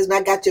 Africana Womanism,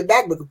 I Got Your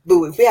Back,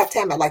 Boo. If we have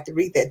time, I'd like to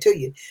read that to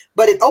you.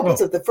 But it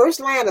opens with the first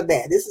line of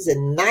that. This is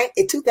in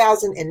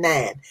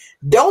 2009.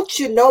 Don't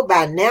you know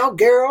by now,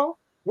 girl,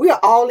 we are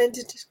all in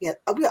it together.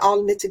 We're all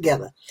in it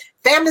together.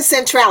 Family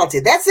centrality.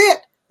 That's it.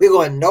 We're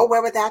going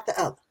nowhere without the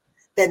other.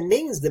 That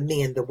means the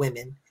men, the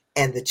women,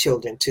 and the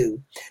children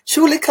too.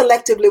 Truly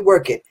collectively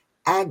work it.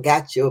 I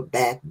got your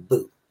back,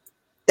 boo.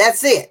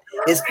 That's it.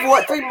 There's 3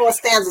 more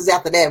stanzas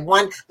after that.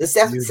 One, the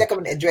second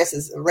one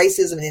addresses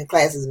racism and then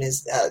classism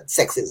is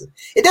sexism.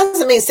 It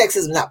doesn't mean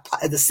sexism, not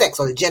the sex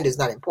or the gender is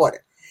not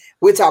important.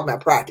 We're talking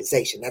about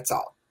prioritization. That's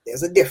all.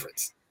 There's a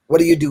difference. What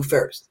do you do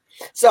first?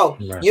 So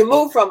you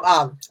move from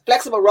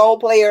flexible role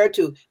player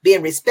to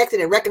being respected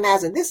and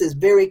recognized. And this is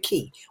very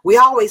key. We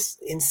always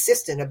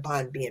insisting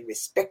upon being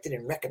respected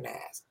and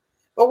recognized.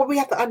 But what we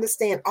have to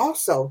understand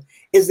also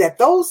is that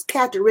those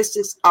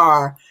characteristics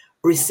are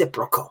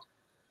reciprocal.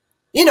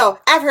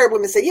 I've heard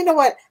women say, you know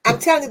what? I'm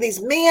telling you,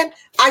 these men,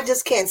 I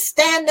just can't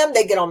stand them.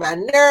 They get on my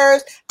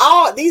nerves.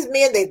 All these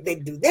men, they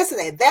do this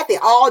and that.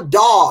 They're all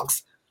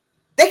dogs.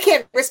 They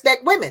can't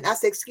respect women. I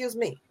say, excuse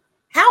me.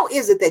 How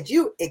is it that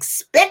you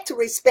expect to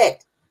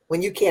respect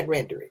when you can't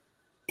render it?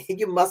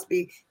 You must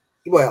be,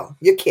 well,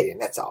 you're kidding.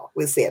 That's all.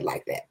 We'll say it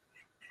like that.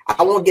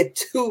 I won't get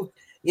too,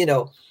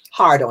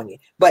 hard on you.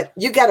 But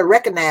you got to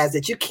recognize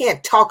that you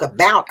can't talk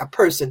about a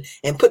person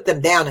and put them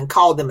down and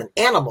call them an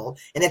animal.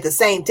 And at the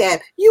same time,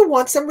 you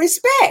want some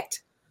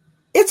respect.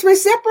 It's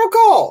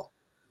reciprocal.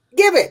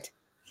 Give it.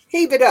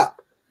 Heave it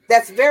up.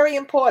 That's very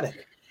important.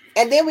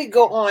 And then we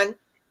go on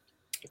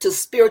to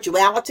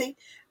spirituality.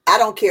 I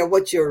don't care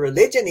what your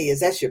religion is,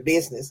 that's your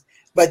business.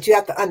 But you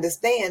have to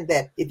understand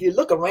that if you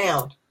look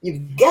around,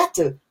 you've got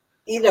to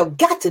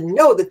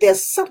know that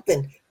there's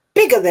something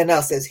bigger than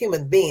us as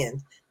human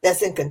beings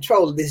that's in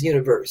control of this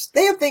universe.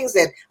 There are things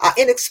that are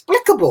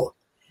inexplicable.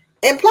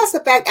 And plus the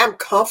fact I'm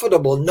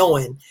comfortable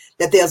knowing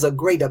that there's a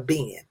greater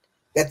being,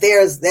 that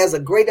there's a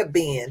greater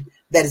being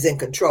that is in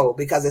control.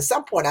 Because at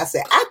some point I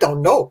said, I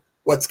don't know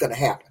what's going to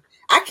happen.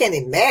 I can't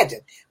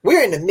imagine.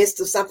 We're in the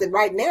midst of something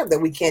right now that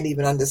we can't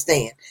even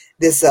understand.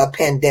 This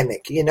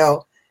pandemic,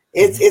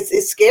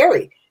 it's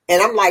scary.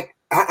 And I'm like,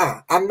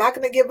 I'm not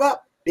going to give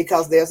up,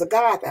 because there's a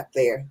God out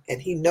there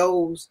and he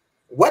knows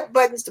what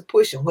buttons to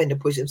push and when to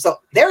push them. So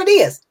there it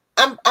is.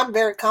 I'm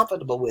very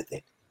comfortable with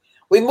it.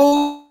 We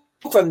move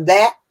from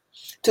that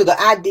to the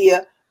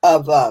idea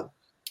of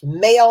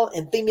male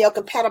and female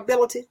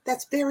compatibility.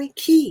 That's very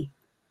key.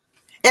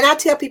 And I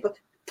tell people,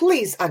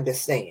 please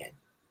understand,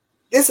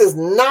 this is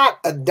not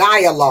a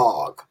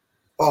dialogue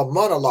or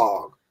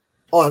monologue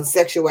on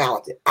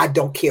sexuality. I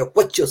don't care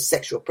what your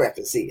sexual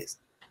preference is.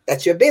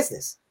 That's your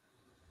business.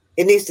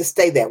 It needs to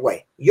stay that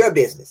way. Your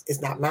business.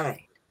 It's not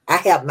mine. I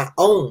have my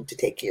own to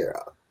take care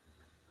of.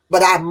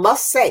 But I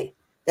must say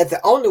that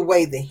the only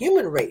way the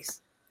human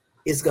race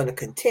is going to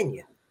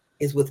continue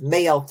is with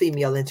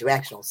male-female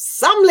interaction on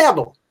some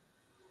level.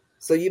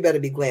 So you better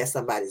be glad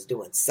somebody's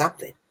doing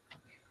something.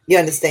 You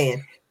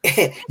understand?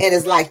 And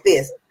it's like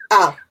this.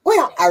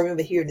 Well, I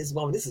remember hearing this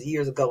woman, this is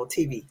years ago on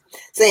TV,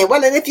 saying,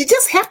 well, and if you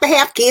just have to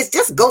have kids,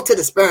 just go to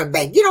the sperm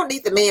bank. You don't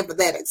need the man for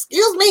that.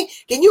 Excuse me,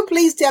 can you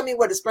please tell me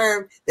where the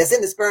sperm that's in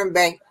the sperm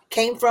bank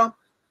came from?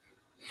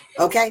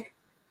 Okay?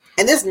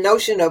 And this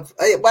notion of,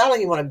 well, I don't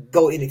even want to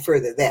go any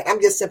further than that.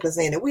 I'm just simply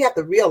saying that we have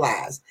to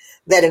realize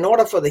that in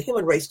order for the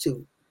human race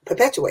to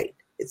perpetuate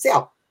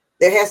itself,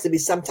 there has to be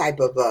some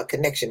type of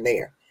connection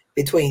there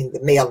between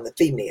the male and the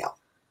female.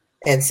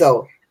 And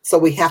so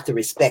we have to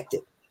respect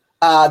it.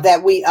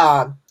 That we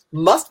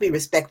must be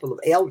respectful of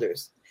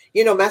elders.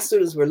 My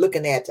students were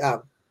looking at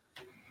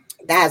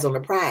Guys on the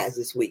Prize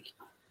this week.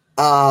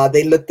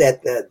 They looked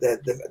at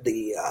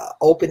the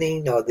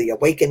opening or the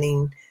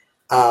awakening.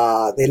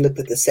 They looked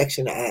at the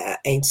section, I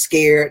Ain't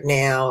Scared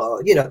Now,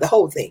 the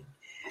whole thing.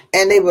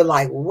 And they were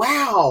like,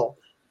 wow,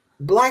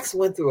 blacks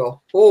went through a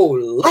whole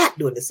lot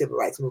during the civil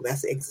rights movement. I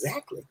said,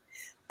 exactly.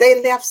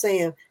 They left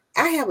saying,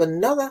 I have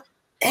another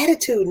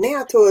attitude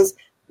now towards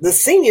the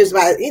seniors.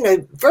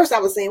 First I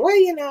was saying,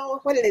 well,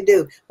 what did they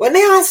do? Well,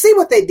 now I see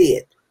what they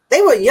did.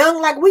 They were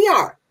young like we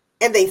are,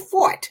 and they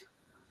fought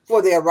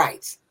for their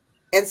rights.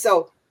 And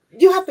so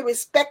you have to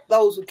respect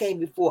those who came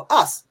before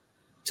us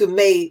to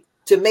make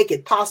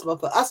it possible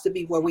for us to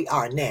be where we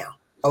are now.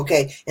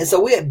 Okay. And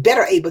so we're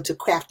better able to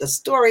craft a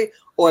story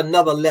or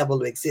another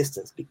level of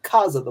existence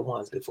because of the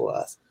ones before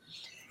us.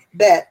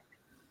 That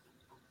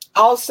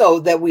also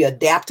that we're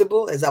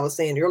adaptable, as I was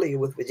saying earlier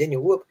with Virginia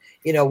Woolf,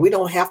 we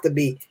don't have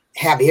to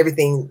have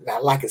everything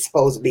like it's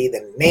supposed to be.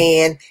 The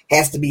man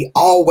has to be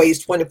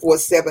always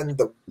 24/7,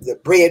 the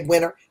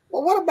breadwinner.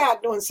 Well, what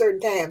about during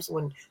certain times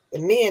when the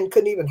men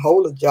couldn't even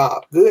hold a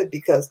job? Good,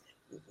 because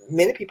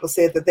many people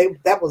said that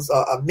that was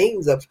a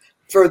means of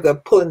further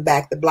pulling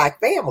back the black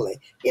family.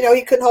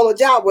 He couldn't hold a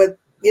job with,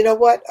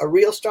 a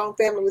real strong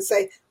family would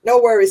say,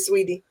 no worries,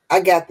 sweetie, I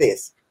got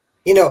this.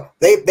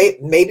 They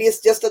maybe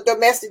it's just a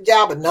domestic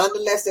job, but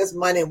nonetheless, there's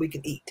money and we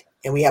can eat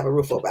and we have a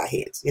roof over our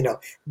heads.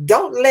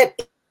 Don't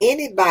let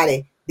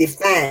anybody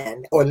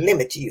define or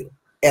limit you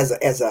as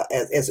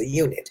a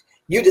unit.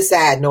 You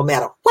decide no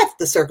matter what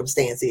the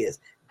circumstance is,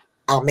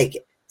 I'll make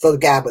it. So the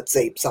guy would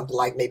say something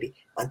like, maybe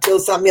until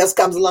something else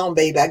comes along,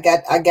 baby, I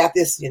got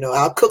this,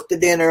 I'll cook the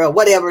dinner or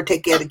whatever,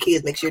 take care of the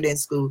kids, make sure they're in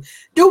school,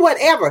 do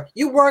whatever.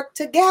 You work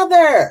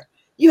together.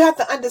 You have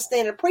to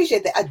understand and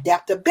appreciate the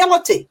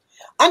adaptability,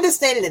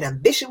 understanding and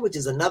ambition, which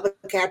is another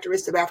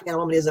characteristic of African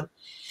womanism.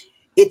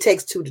 It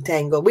takes two to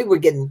tango. We were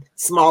getting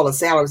smaller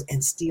salaries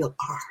and still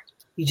are.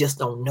 You just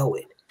don't know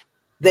it.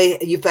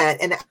 You find,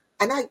 and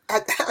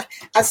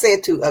I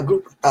said to a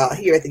group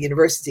here at the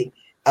university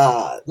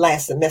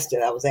last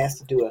semester, I was asked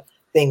to do a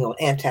thing on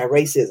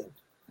anti-racism,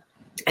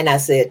 and I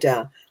said,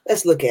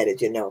 let's look at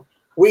it.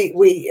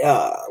 We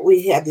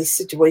have this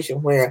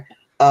situation where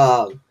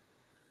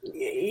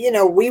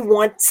we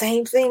want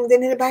same thing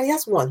than anybody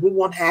else wants. We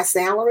want high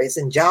salaries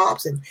and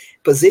jobs and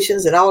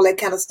positions and all that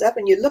kind of stuff.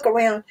 And you look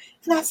around,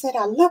 and I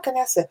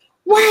said,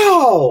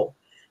 wow,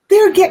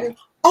 they're getting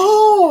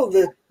all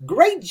the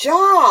great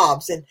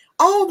jobs and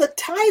all the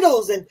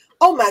titles, and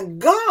oh my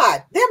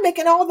God, they're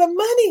making all the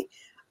money.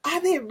 Are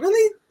they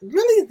really,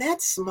 really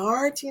that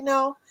smart?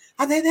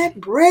 Are they that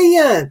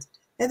brilliant?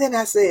 And then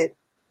I said,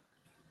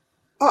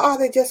 or are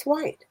they just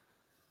white?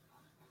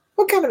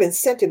 What kind of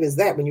incentive is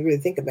that when you really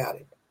think about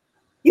it?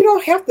 You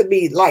don't have to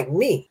be like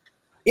me,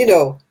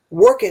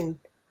 working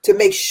to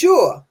make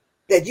sure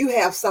that you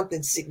have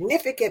something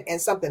significant and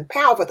something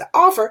powerful to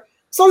offer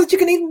so that you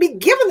can even be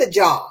given the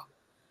job.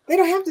 They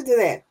don't have to do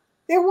that.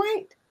 They're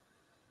white.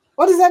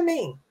 What does that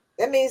mean?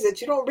 That means that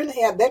you don't really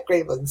have that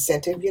great of an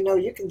incentive.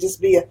 You can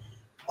just be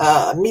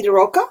a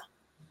mediocre.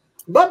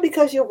 But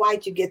because you're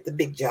white, you get the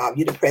big job.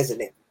 You're the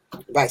president,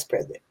 vice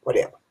president,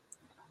 whatever,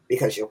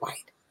 because you're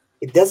white.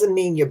 It doesn't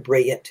mean you're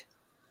brilliant.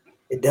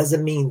 It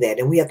doesn't mean that.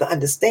 And we have to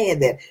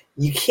understand that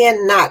you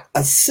cannot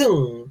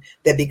assume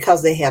that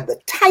because they have the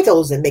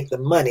titles and make the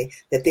money,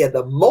 that they're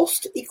the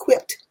most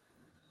equipped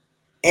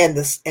and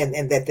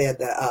that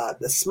they're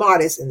the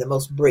smartest and the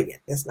most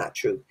brilliant. That's not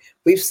true.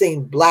 We've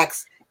seen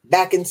blacks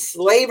back in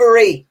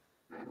slavery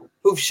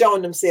who've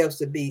shown themselves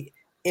to be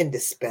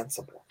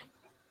indispensable.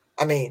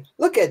 I mean,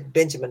 look at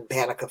Benjamin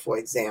Banneker, for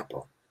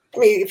example. I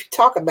mean, if you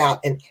talk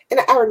about, and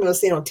I remember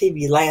seeing on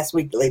TV last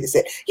week, the lady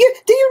said, do you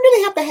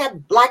really have to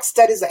have black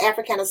studies or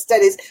Africana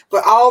studies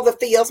for all the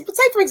fields? But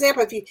say, for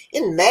example, if you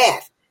in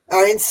math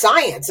or in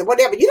science or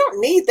whatever, you don't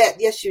need that.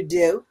 Yes, you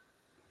do.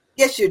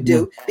 Yes, you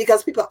do.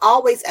 Because people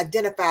always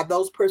identify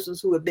those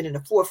persons who have been in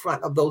the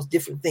forefront of those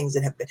different things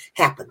that have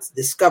happened,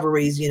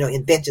 discoveries,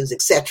 inventions,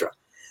 etc.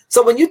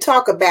 So when you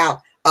talk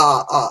about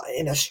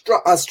in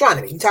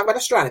astronomy, you talk about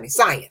astronomy,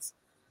 science.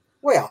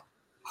 Well,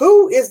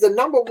 who is the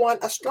number one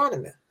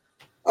astronomer?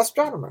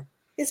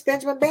 It's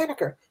Benjamin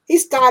Banneker. He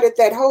started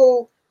that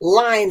whole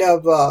line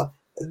of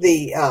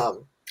the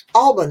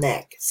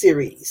Almanac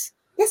series.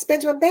 That's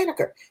Benjamin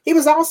Banneker. He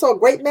was also a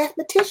great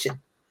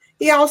mathematician.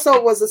 He also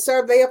was a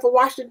surveyor for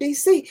Washington,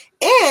 D.C.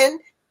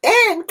 and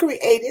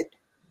created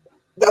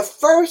the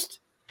first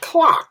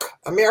clock,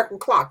 American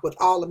clock with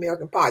all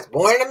American parts.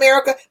 Born in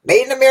America,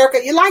 made in America.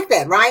 You like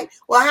that, right?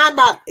 Well, how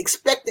about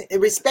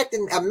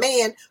respecting a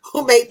man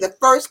who made the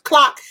first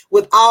clock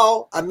with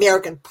all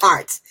American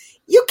parts?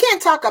 You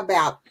can't talk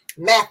about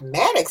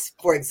mathematics,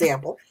 for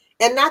example,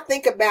 and not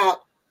think about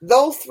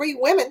those three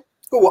women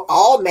who were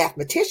all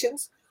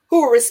mathematicians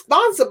who were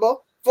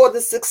responsible for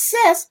the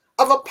success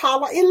of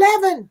Apollo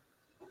 11.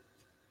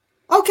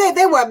 Okay,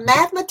 they were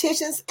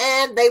mathematicians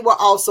and they were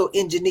also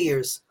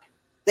engineers.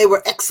 They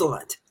were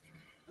excellent.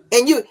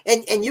 And you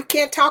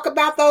can't talk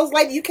about those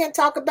ladies. You can't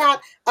talk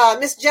about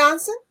Miss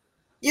Johnson.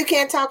 You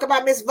can't talk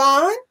about Miss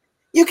Vaughn.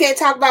 You can't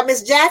talk about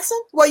Miss Jackson.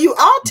 Well, you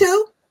ought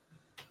to.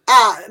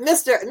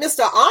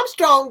 Mr.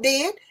 Armstrong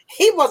did.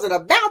 He wasn't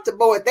about to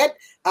board that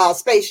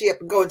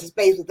spaceship and go into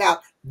space without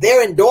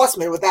their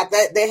endorsement, without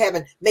that they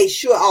haven't made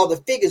sure all the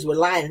figures were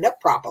lining up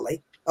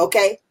properly.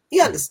 Okay,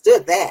 he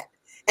understood that.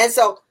 And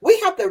so we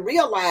have to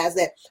realize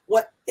that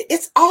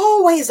it's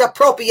always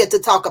appropriate to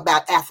talk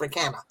about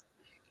Africana.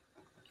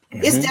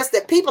 Mm-hmm. It's just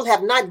that people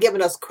have not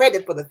given us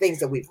credit for the things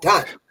that we've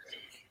done.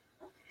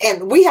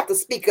 And we have to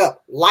speak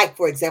up, like,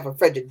 for example,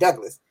 Frederick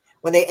Douglass,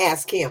 when they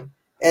asked him,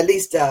 at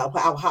least how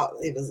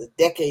it was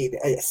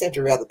a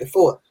century rather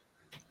before,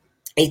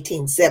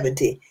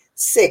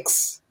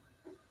 1876,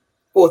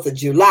 4th of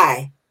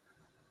July,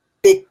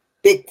 big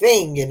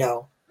thing,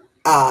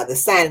 the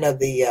signing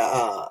of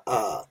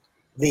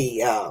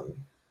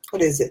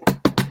what is it?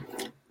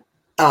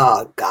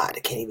 Oh God, I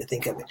can't even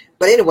think of it.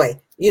 But anyway,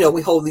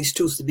 we hold these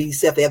truths to be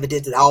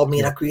self-evident that all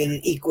men are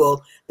created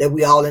equal, that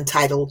we all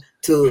entitled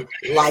to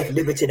life,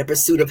 liberty, and the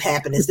pursuit of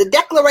happiness. The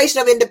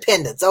Declaration of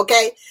Independence,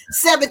 okay?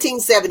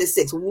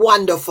 1776,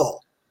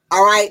 wonderful,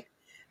 all right?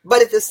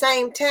 But at the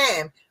same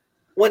time,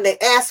 when they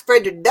asked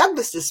Frederick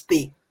Douglass to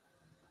speak,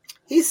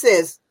 he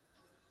says,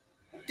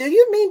 do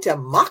you mean to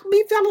mock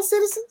me, fellow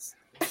citizens?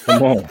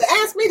 Come on. To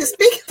ask me to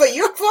speak for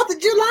your 4th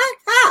of July?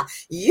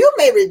 You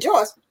may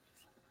rejoice.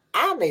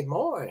 I may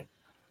mourn.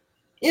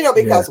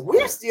 Because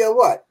we're still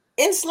what?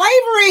 In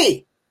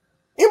slavery.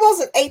 It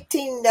wasn't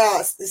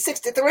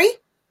 1863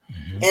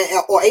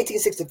 or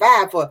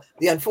 1865 for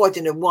the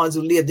unfortunate ones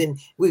who lived in,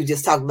 we were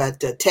just talking about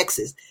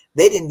Texas.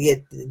 They didn't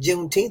get,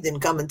 Juneteenth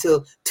didn't come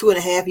until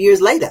 2.5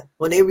 years later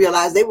when they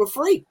realized they were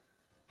free.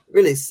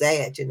 Really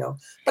sad,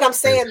 But I'm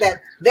saying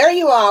that there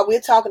you are.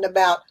 We're talking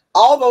about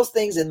all those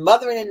things in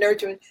mothering and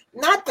nurturing.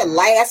 Not the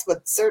last,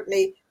 but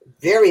certainly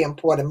very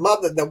important.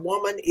 Mother, the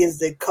woman, is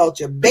the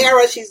culture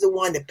bearer. She's the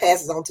one that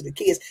passes on to the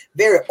kids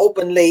very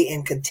openly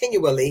and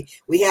continually.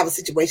 We have a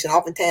situation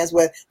oftentimes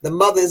where the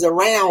mother is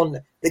around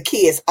the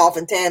kids,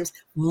 oftentimes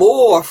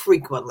more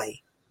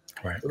frequently,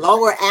 right,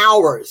 longer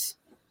hours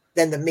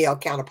than the male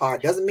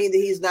counterpart. Doesn't mean that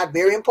he's not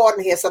very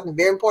important. He has something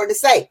very important to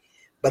say,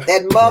 but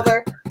that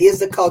mother is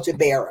the culture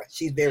bearer.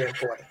 She's very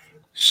important.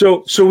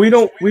 So we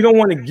don't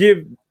want to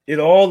give it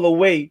all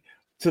away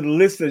to the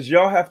listeners.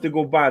 Y'all have to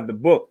go buy the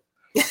book.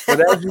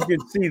 But as you can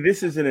see,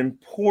 this is an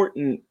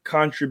important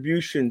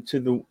contribution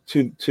to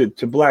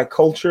Black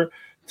culture,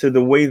 to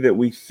the way that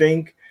we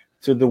think,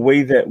 to the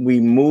way that we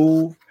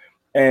move,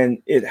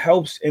 and it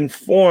helps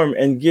inform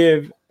and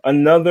give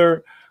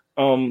another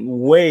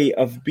way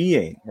of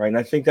being, right? And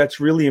I think that's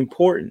really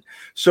important.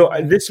 So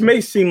this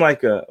may seem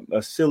like a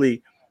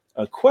silly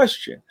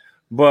question,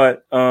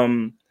 but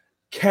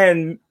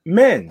can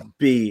men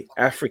be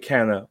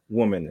Africana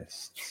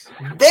womanists?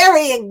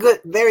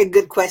 Very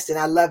good question.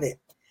 I love it.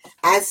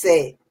 I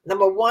say,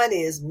 number one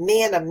is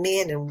men are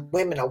men and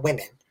women are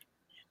women.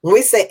 When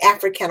we say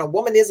Africana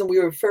womanism,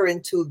 we're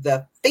referring to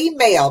the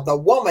female, the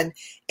woman,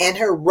 and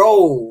her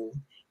role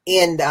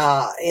in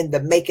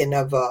the making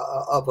of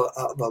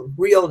a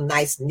real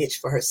nice niche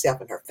for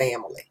herself and her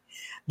family.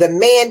 The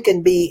man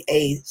can be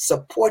a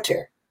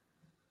supporter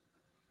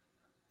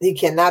he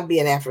cannot be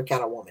an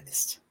Africana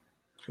womanist.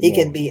 He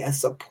can be a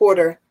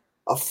supporter,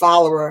 a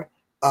follower,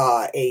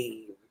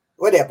 a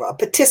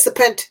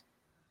participant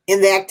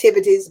in the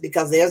activities,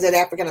 because there's that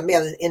Africana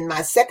male. In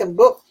my second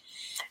book,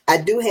 I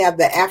do have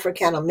the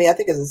Africana male. I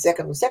think it's the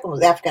second. The second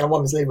was Africana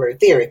Womanist Literary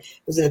Theory.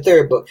 It was in the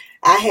third book.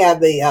 I have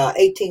the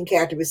 18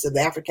 characteristics of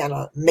the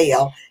Africana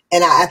male,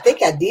 and I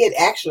think I did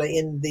actually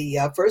in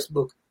the first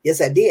book. Yes,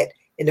 I did.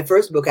 In the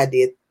first book, I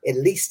did at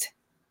least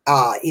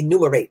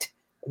enumerate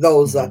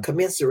those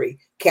commensurate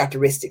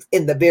characteristics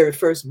in the very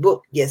first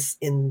book. Yes,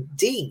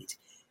 indeed.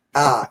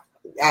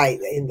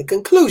 In the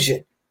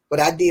conclusion, what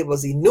I did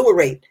was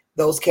enumerate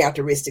those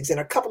characteristics, and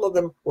a couple of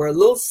them were a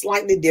little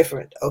slightly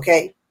different.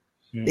 Okay.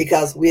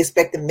 Because we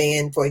expect a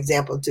man, for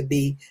example, to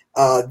be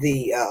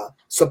the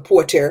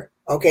supporter,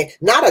 okay,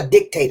 not a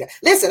dictator.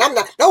 Listen, I'm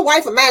not. No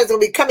wife of mine is gonna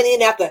be coming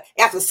in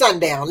after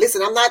sundown.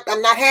 Listen, I'm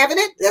not having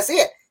it. That's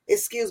it.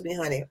 Excuse me,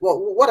 honey. Well,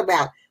 what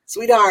about,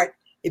 sweetheart?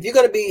 If you're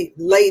gonna be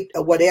late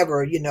or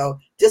whatever,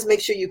 just make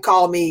sure you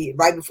call me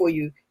right before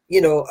you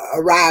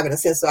arrive, in a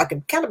sense, so I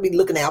can kind of be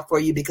looking out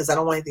for you, because I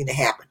don't want anything to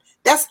happen.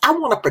 I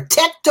want a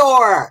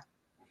protector.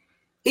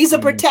 He's a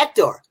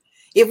protector.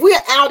 If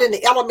we're out in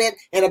the element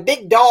and a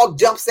big dog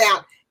jumps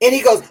out and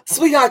he goes,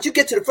 sweetheart, you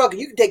get to the front,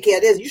 you can take care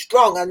of this. You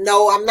strong.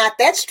 No, I'm not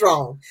that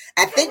strong.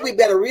 I think we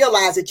better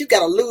realize that you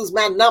got to lose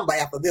my number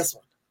after this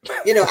one.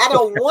 I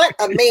don't want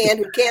a man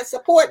who can't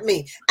support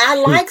me. I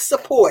like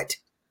support.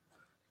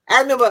 I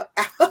remember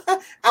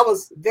I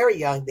was very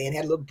young then,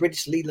 had a little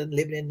British Leland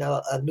living in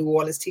New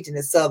Orleans, teaching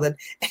at Southern.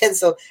 And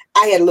so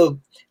I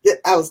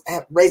was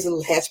raised a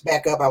little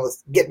hatchback up. I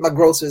was getting my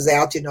groceries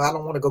out. I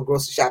don't want to go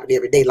grocery shopping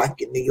every day like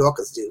New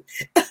Yorkers do.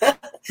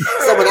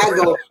 So when I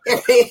go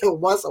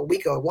once a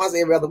week or once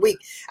every other week,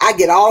 I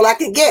get all I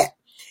can get.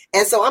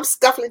 And so I'm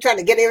scuffling, trying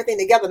to get everything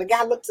together. And the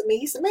guy looked at me.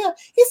 He said, ma'am,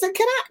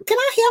 can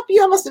I help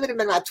you? I must have been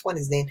in my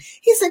 20s then.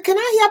 He said, can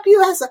I help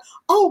you? I said,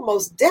 oh,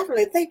 most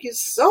definitely. Thank you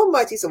so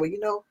much. He said, well,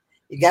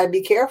 you got to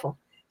be careful.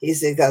 He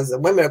said, because the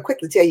women will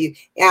quickly tell you,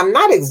 I'm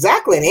not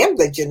exactly an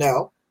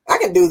Emlet, I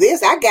can do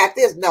this. I got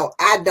this. No,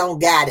 I don't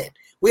got it.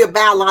 We are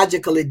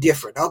biologically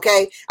different,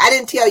 okay? I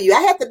didn't tell you,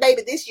 I had the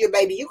baby this year,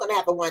 baby. You're going to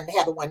have the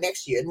one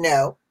next year.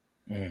 No,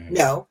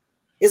 no,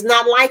 it's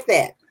not like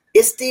that.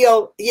 It's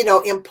still,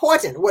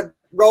 important what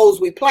roles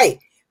we play.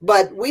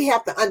 But we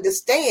have to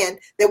understand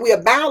that we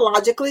are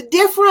biologically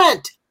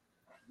different,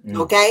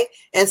 okay?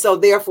 And so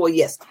therefore,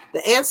 yes,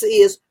 the answer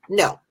is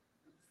no.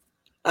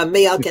 A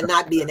male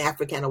cannot be an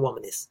Africana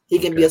womanist. He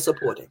can be a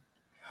supporter.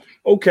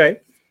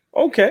 Okay.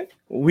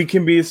 We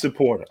can be a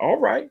supporter. All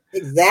right.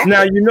 Exactly.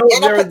 Now, and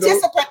a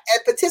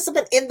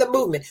participant in the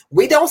movement.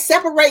 We don't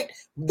separate.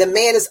 The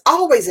man is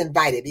always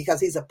invited because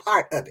he's a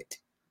part of it.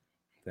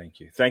 Thank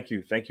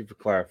you for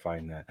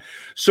clarifying that.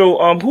 So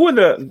who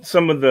are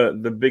some of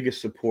the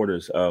biggest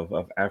supporters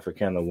of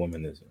Africana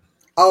womanism?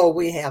 Oh,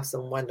 we have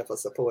some wonderful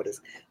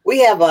supporters. We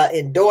have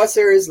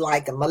endorsers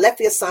like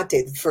Malefi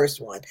Asante, the first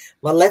one.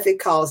 Malefi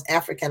calls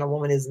Africana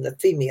womanism the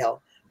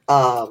female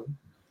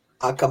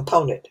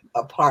component,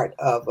 a part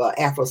of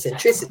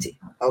Afrocentricity.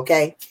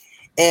 Okay.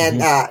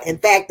 And in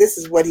fact, this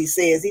is what he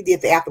says. He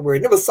did the afterword.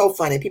 And it was so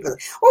funny. People say,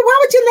 well, why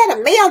would you let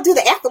a male do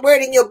the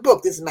afterword in your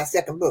book? This is my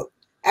second book.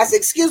 I said,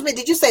 excuse me,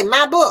 did you say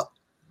my book?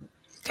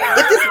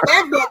 If this is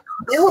my book,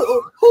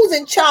 who's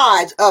in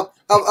charge of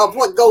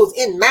what goes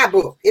in my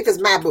book? If it's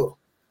my book,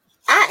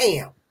 I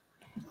am.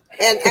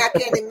 And I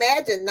can't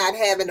imagine not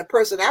having the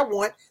person I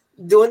want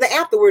doing the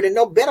afterword, and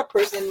no better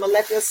person than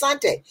Malefi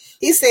Asante.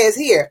 He says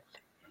here,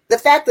 the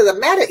fact of the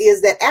matter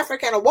is that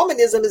Africana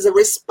womanism is a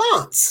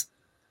response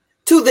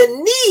to the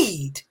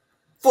need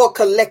for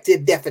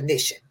collective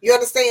definition. You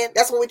understand?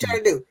 That's what we're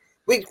trying to do.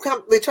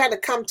 We're trying to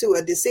come to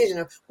a decision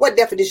of what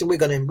definition we're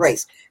going to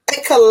embrace.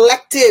 A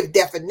collective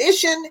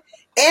definition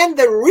and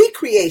the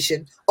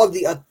recreation of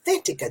the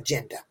authentic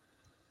agenda.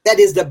 That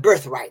is the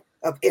birthright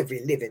of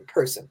every living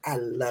person. I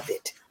love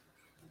it.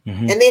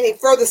 And then he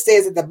further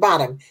says at the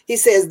bottom, he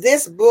says,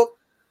 this book,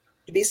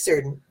 to be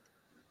certain,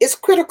 is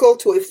critical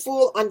to a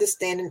full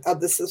understanding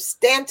of the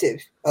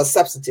substantive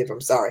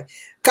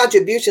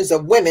contributions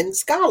of women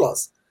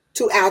scholars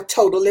to our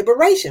total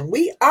liberation.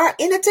 We are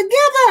in it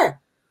together.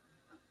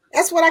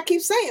 That's what I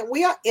keep saying.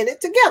 We are in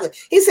it together.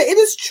 He said, it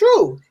is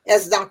true,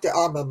 as Dr.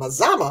 Alma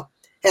Mazama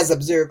has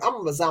observed.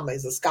 Alma Mazama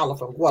is a scholar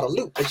from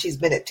Guadalupe, but she's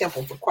been at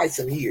Temple for quite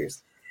some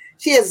years.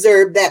 She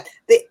observed that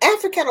the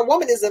Africana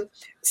womanism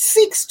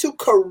seeks to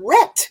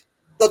correct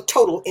the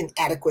total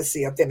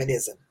inadequacy of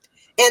feminism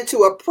and to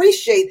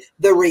appreciate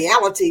the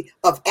reality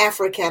of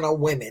Africana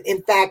women.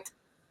 In fact,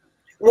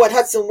 what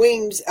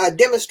Hudson-Weems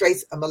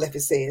demonstrates, Malefi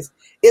says,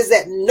 is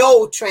that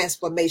no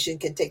transformation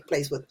can take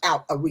place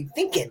without a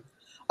rethinking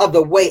of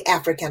the way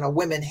Africana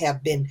women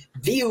have been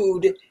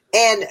viewed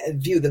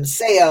and view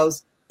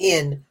themselves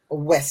in a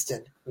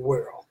Western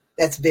world.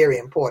 That's very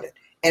important.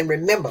 And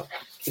remember,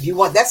 if you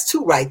want, that's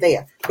two right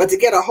there. But to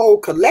get a whole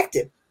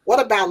collective,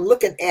 what about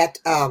looking at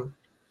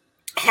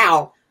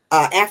how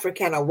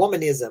Africana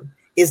womanism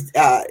is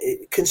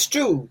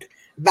construed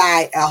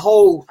by a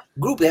whole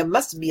group? There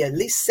must be at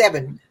least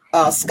 7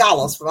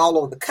 scholars from all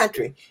over the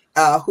country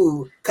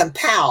who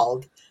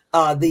compiled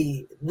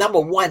the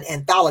 #1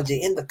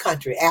 anthology in the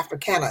country,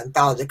 Africana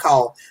anthology,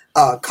 called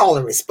Call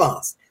and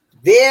Response.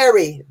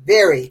 Very,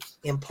 very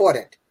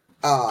important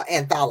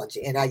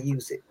anthology, and I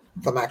use it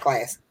for my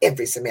class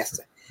every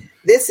semester.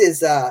 This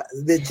is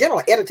the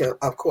general editor,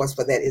 of course,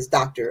 for that is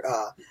Dr.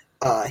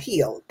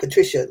 Hill,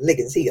 Patricia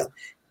Liggins Hill.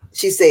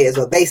 She says,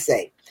 or they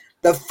say,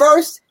 the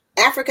first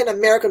African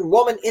American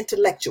woman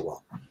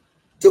intellectual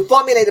to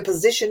formulate a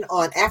position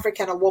on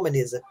Africana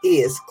womanism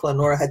is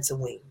Clenora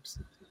Hudson-Weems,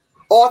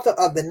 author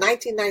of the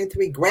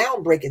 1993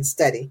 groundbreaking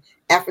study,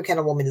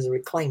 Africana Womanism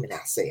Reclaiming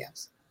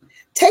Ourselves.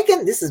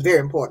 This is very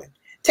important,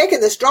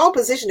 taking the strong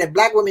position that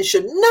Black women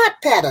should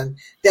not pattern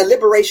their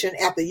liberation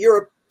after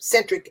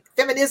Eurocentric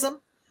feminism,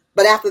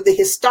 but after the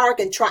historic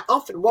and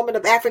triumphant woman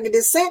of African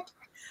descent,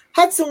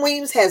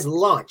 Hudson-Weems has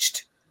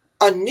launched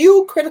a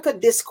new critical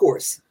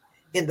discourse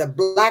in the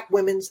Black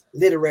women's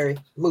literary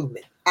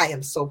movement. I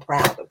am so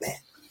proud of that.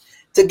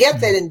 To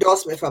get that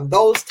endorsement from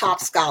those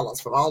top scholars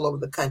from all over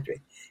the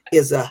country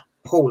is a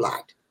whole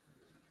lot.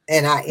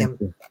 And I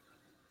am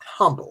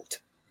humbled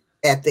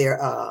at their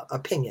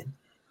opinion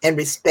and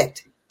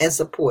respect and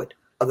support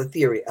of the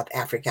theory of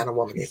Africana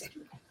womanism.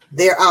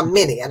 There are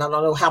many, and I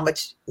don't know how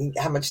much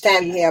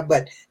time you have,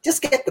 but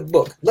just get the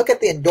book. Look at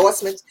the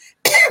endorsements.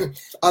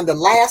 On the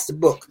last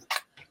book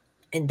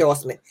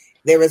endorsement,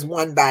 there is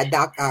one by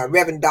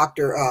Reverend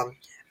Dr.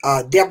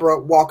 Deborah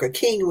Walker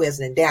King, who is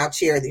an endowed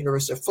chair at the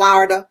University of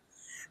Florida.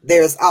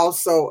 There's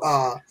also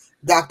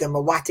Dr.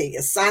 Mwati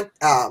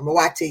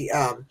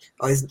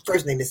his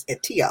first name is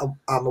Etia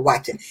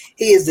Mwati.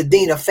 He is the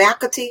Dean of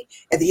Faculty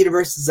at the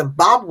University of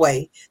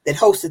Zimbabwe that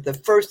hosted the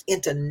first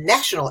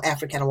International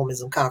Africana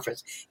Womanism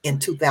Conference in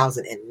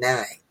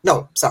 2010.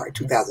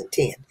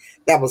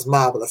 That was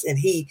marvelous. And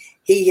he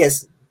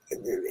has,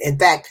 in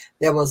fact,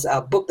 there was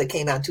a book that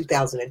came out in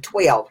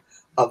 2012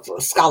 of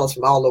scholars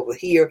from all over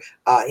here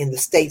in the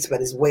States, but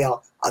as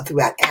well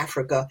throughout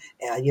Africa,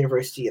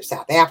 University of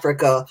South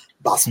Africa,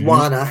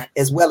 Botswana,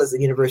 as well as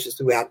the universities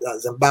throughout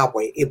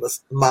Zimbabwe. It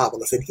was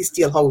marvelous, and he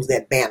still holds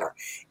that banner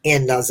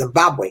in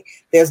Zimbabwe.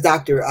 There's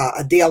Dr.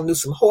 Adele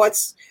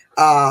Newsom-Hortz,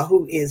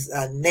 who is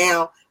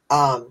now,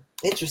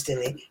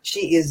 interestingly,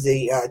 she is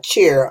the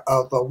chair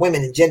of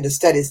Women and Gender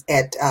Studies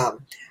at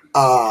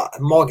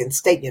Morgan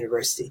State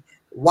University.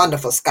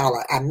 Wonderful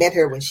scholar. I met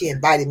her when she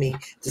invited me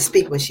to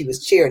speak when she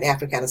was chair in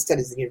Africana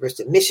Studies at the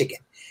University of Michigan,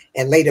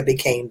 and later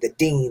became the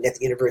dean at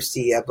the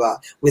University of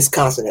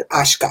Wisconsin at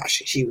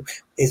Oshkosh. She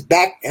is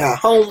back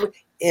home,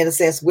 in a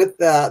sense, with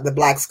the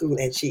Black school,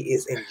 and she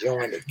is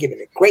enjoying it, giving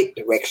it great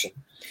direction.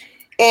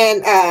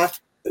 And,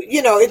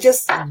 it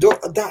just,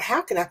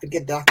 how can I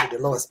forget Dr.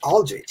 Dolores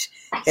Aldrich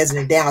as an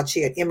endowed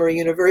chair at Emory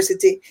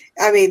University?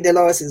 I mean,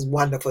 Dolores is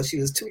wonderful. She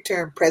was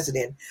 2-term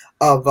president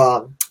of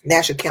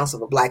National Council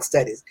for Black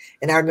Studies.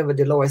 And I remember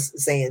Dolores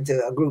saying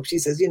to a group, she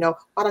says,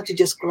 why don't you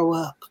just grow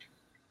up?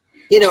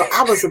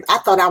 I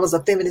thought I was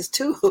a feminist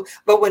too,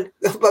 but when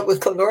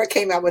Clenora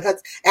came out with her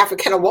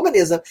Africana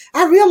womanism,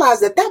 I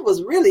realized that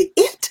was really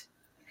it.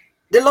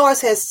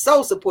 Dolores has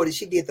so supported.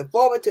 She did the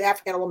foreword to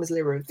Africana Womanist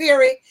Literary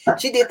Theory.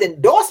 She did the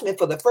endorsement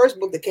for the first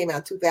book that came out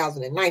in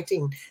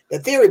 2019. The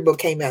theory book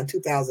came out in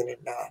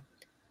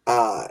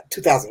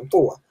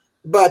 2004.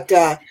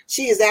 But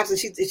she is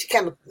absolutely, she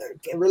kind of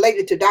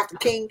related to Dr.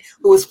 King,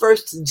 who was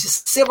first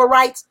just civil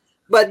rights.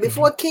 But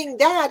before King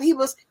died, he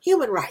was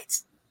human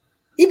rights.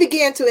 He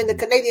began to, in the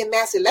Canadian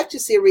Master Lecture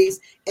Series,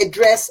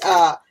 address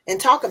and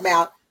talk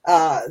about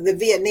the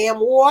Vietnam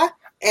War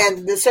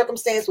and the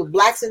circumstance with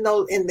blacks in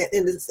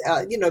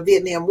the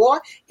Vietnam War.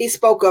 He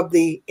spoke of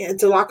the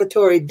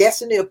interlocutory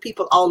destiny of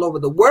people all over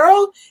the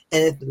world.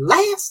 And at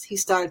last, he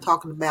started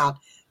talking about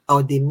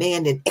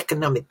demanding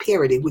economic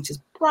parity, which is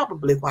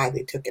probably why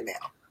they took him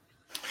out.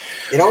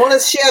 They don't want to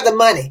share the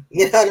money.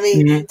 You know what I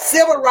mean? Mm-hmm.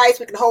 Civil rights,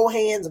 we can hold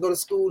hands and go to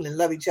school and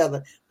love each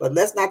other, but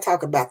let's not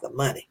talk about the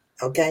money.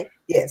 Okay?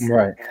 Yes.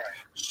 Right.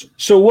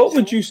 So what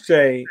would you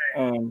say,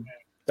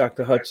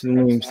 Dr.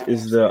 Hudson-Weems,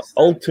 is the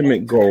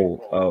ultimate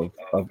goal of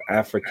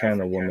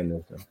Africana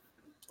womanism?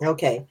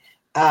 Okay.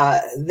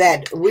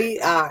 That we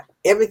are,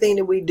 everything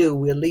that we do,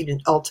 we're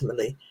leading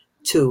ultimately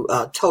to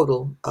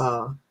total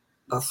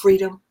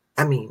freedom.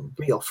 I mean,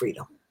 real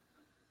freedom.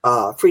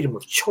 Freedom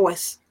of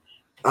choice.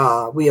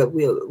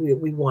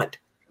 We want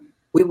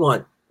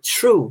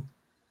true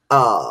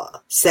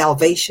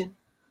salvation.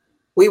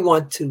 We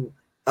want to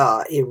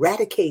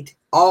eradicate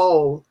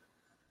all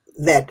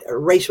that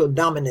racial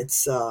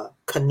dominance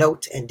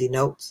connotes and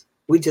denotes.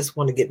 We just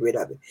want to get rid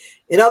of it.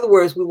 In other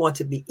words, we want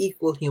to be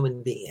equal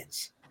human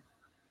beings.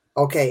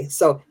 Okay,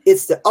 so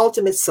it's the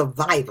ultimate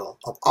survival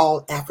of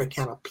all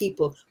Africana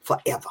people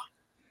forever.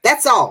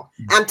 That's all.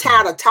 I'm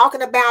tired of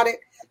talking about it.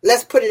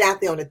 Let's put it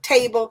out there on the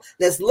table.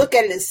 Let's look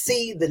at it and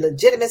see the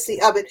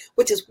legitimacy of it,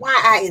 which is why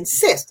I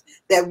insist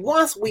that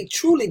once we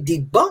truly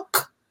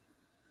debunk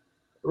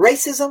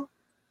racism,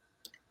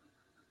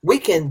 we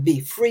can be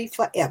free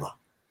forever.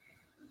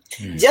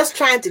 Just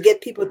trying to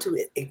get people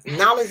to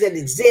acknowledge that it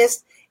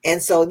exists.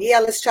 And so,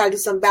 let's try to do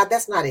something about it.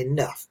 That's not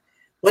enough.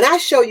 When I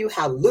show you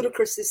how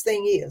ludicrous this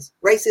thing is,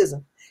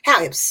 racism,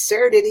 how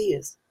absurd it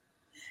is,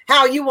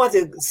 how you want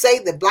to say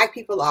that black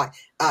people are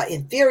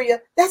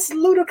inferior, that's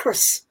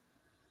ludicrous.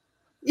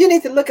 You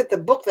need to look at the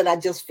book that I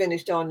just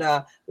finished on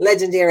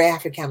legendary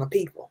Africana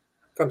people.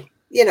 From,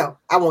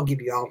 I won't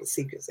give you all the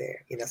secrets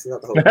there. It's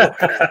another whole book.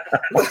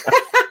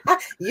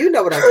 You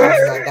know what I'm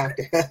talking about,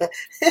 Doctor.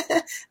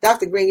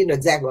 Dr. Green, you know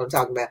exactly what I'm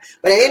talking about.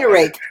 But at any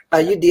rate,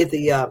 you did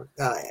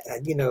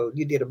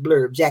you did a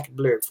blurb, jacket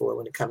blurb for it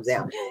when it comes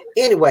out.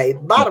 Anyway,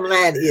 bottom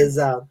line is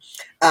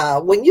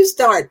when you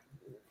start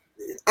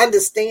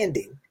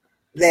understanding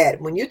that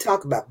when you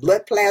talk about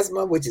blood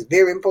plasma, which is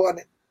very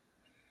important,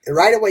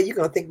 right away you're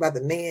going to think about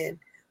the man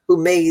who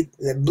made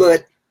the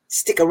blood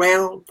stick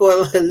around for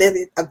a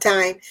length of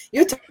time.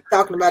 You're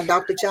talking about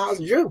Dr. Charles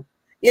Drew.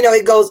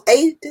 It goes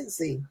A to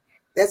Z.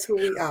 That's who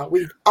we are.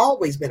 We've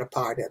always been a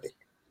part of it.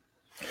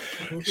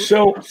 Mm-hmm.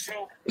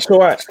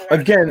 So I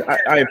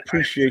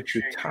appreciate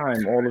your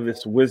time, all of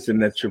this wisdom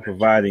that you're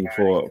providing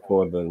for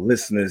the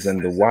listeners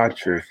and the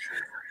watchers.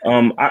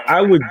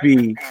 I would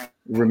be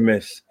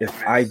remiss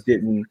if I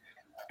didn't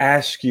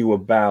ask you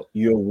about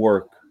your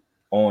work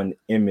on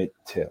Emmett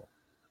Till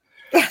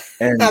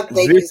and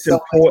this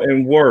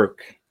important work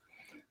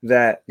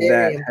that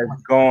has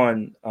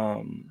gone,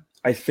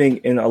 I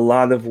think, in a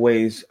lot of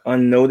ways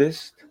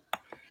unnoticed.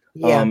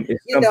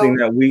 It's something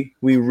that we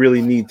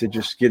really need to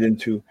just get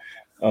into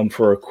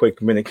for a quick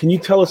minute. Can you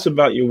tell us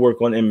about your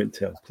work on Emmett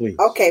Till, please?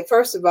 Okay,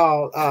 first of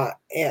all, I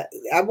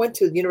went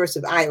to the University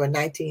of Iowa in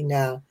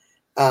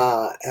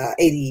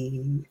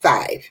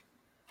 1985,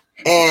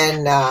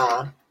 and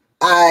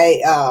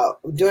I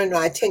during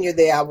my tenure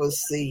there, I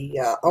was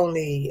the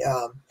only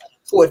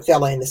Ford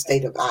Fellow in the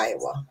state of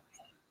Iowa.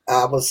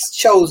 I was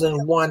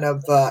chosen one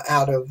of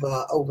out of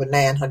over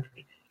 900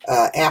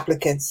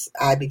 applicants.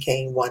 I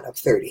became one of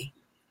 30.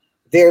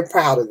 Very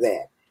proud of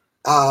that.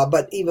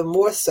 But even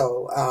more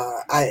so,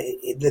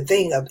 the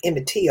thing of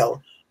Emmett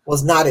Till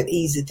was not an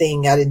easy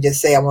thing. I didn't just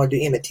say I want to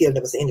do Emmett Till.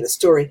 That was the end of the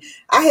story.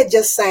 I had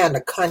just signed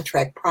a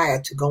contract prior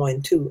to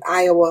going to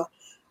Iowa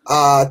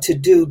to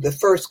do the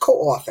first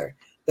co-author,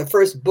 the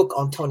first book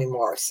on Toni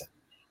Morrison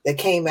that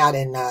came out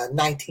in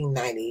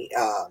 1990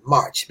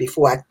 March,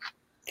 before I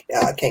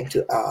came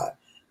to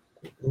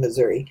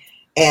Missouri.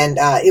 And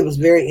it was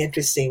very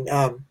interesting.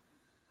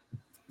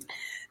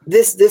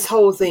 This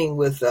whole thing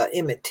with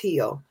Emmett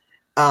Till,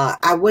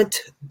 I went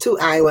to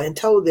Iowa and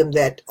told them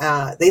that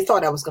they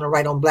thought I was going to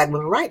write on Black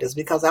women writers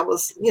because I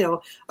was,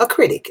 a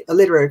critic, a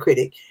literary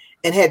critic,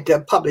 and had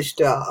published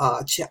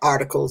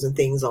articles and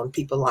things on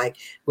people like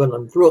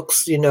William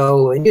Brooks, and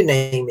you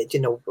name it,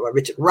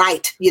 Richard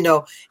Wright,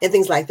 and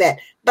things like that.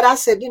 But I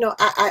said,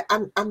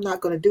 I'm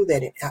not going to do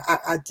that.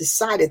 I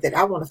decided that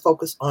I want to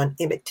focus on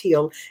Emmett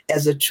Till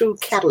as a true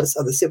catalyst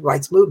of the civil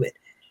rights movement.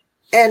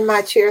 And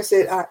my chair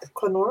said,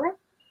 Clenora,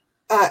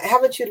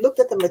 haven't you looked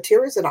at the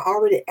materials that are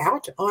already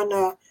out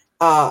on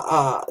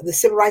the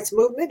civil rights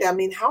movement? I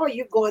mean, how are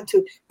you going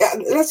to,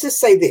 let's just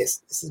say this.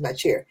 This is my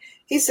chair.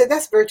 He said,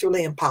 that's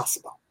virtually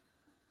impossible.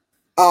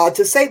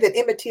 To say that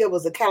Emmett Till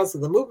was the catalyst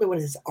of the movement when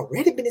it's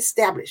already been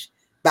established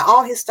by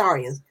all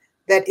historians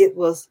that it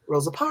was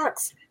Rosa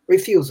Parks'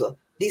 refusal,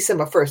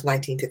 December 1st,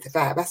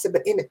 1955. I said,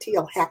 but Emmett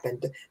Till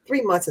happened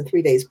 3 months and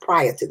 3 days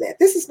prior to that.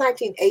 This is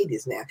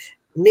 1980s now,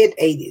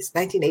 mid-80s,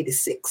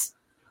 1986,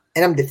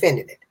 and I'm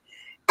defending it.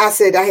 I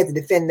said I had to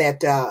defend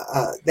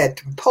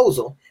that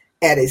proposal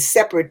at a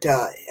separate,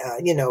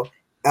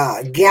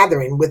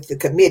 gathering with the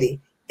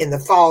committee in the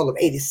fall of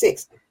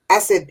 '86. I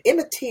said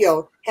Emmett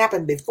Till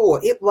happened before.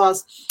 It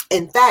was,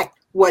 in fact,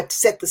 what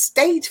set the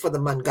stage for the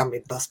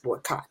Montgomery bus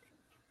boycott.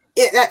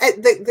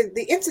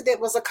 The incident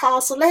was a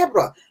cause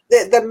célèbre.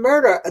 The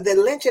murder, the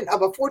lynching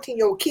of a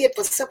 14-year-old kid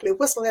for simply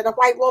whistling at a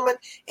white woman,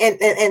 and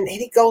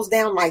he goes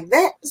down like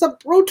that. It's a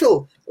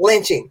brutal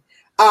lynching.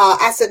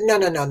 I said,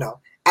 no.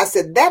 I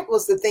said, that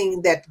was the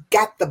thing that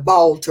got the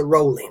ball to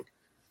rolling.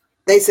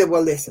 They said,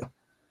 well, listen,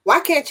 why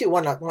can't you,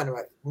 one of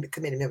the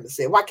committee members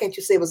said, why can't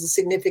you say it was a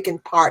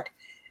significant part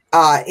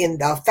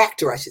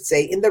factor, I should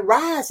say, in the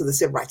rise of the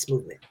civil rights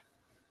movement?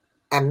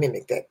 I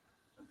mimicked that.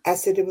 I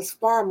said it was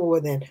far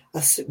more than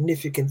a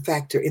significant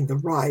factor in the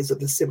rise of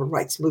the civil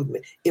rights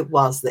movement. It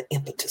was the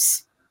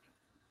impetus.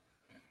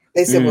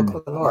 They said, well,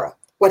 Clenora,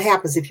 what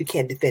happens if you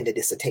can't defend a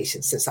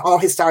dissertation since all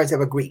historians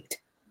have agreed?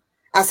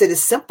 I said,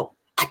 it's simple.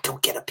 I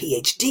don't get a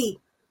PhD,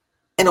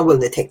 and I'm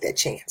willing to take that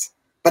chance.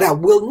 But I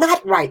will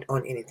not write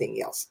on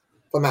anything else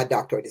for my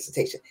doctoral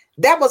dissertation.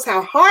 That was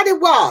how hard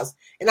it was.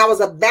 And I was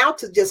about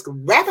to just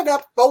wrap it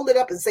up, fold it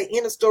up, and say,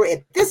 end of story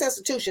at this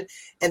institution.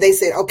 And they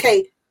said,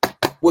 okay,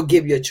 we'll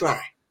give you a try.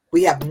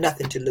 We have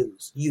nothing to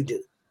lose. You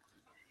do.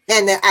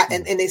 And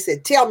they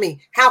said, tell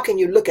me, how can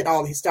you look at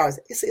all the historians?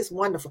 It's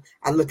wonderful.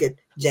 I look at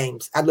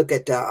James. I look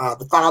at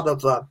the father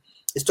of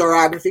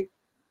historiography.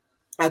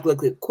 I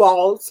look at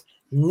Qualls.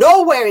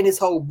 Nowhere in his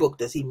whole book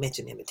does he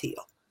mention Emmett Till,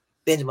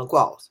 Benjamin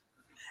Qualls.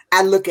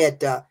 I look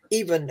at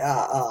even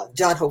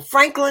John Hope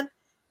Franklin.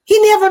 He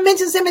never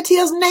mentions Emmett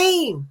Till's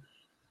name.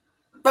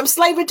 From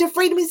slavery to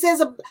freedom, he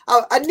says a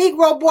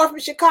Negro boy from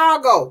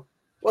Chicago.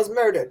 was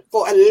murdered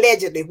for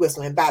allegedly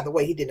whistling. By the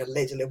way, he didn't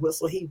allegedly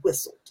whistle. He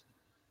whistled.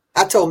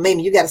 I told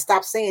Mamie, you got to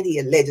stop saying he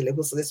allegedly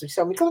whistled. This would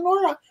show me,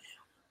 Clenora,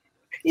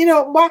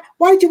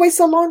 why did you wait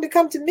so long to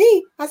come to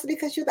me? I said,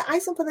 because you're the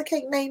icing for the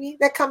cake, Mamie.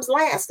 That comes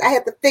last. I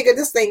had to figure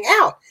this thing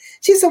out.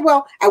 She said,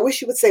 well, I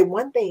wish you would say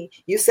one thing.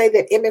 You say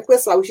that Emmett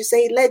whistled. I wish you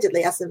say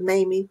allegedly. I said,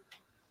 Mamie,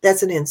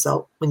 that's an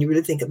insult when you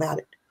really think about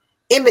it.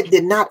 Emmett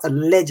did not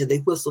allegedly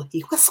whistle.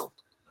 He whistled.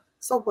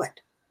 So what?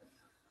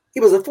 He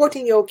was a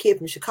 14-year-old kid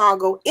from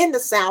Chicago in the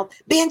South,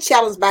 being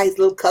challenged by his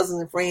little cousins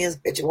and friends.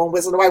 Bet you won't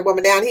whistle the white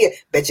woman down here.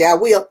 Bet you I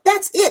will.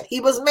 That's it.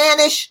 He was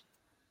mannish.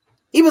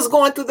 He was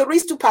going through the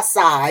rites du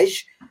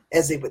passage,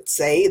 as they would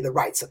say, the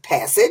rites of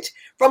passage,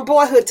 from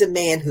boyhood to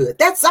manhood.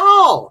 That's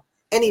all.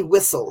 And he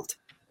whistled.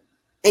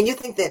 And you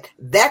think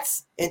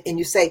that's, and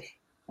you say,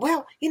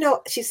 well,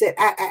 she said,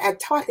 I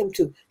taught him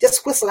to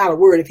just whistle out a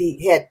word if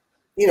he had,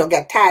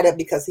 got tied up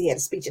because he had a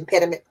speech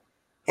impediment,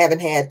 having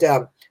had,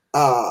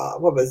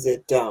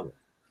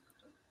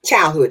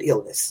 childhood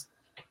illness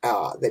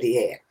that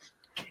he had.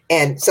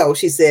 And so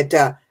she said,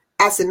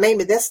 I said,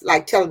 Mamie, that's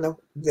like telling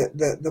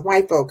the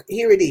white folk,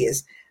 here it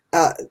is.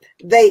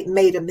 They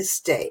made a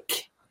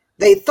mistake.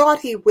 They thought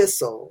he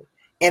whistled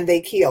and they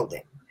killed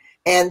him.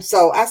 And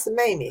so I said,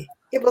 Mamie,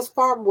 it was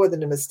far more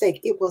than a mistake.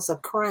 It was a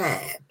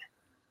crime.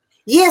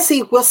 Yes,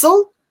 he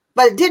whistled,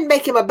 but it didn't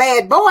make him a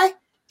bad boy.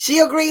 She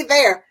agreed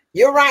there.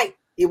 You're right.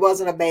 He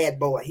wasn't a bad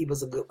boy. He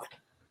was a good one.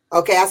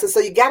 Okay, I said, so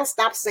you got to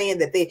stop saying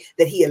that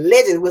he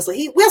allegedly whistled.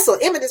 He whistled.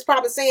 Emmett is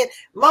probably saying,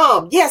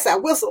 Mom, yes, I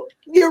whistled.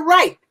 You're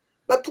right.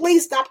 But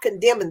please stop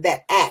condemning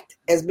that act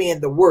as being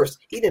the worst.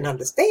 He didn't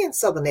understand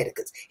Southern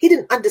etiquettes. He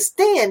didn't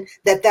understand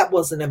that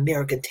was an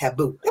American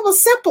taboo. It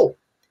was simple.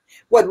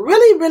 What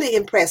really, really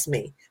impressed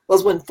me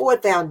was when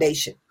Ford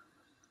Foundation,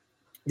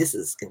 this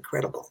is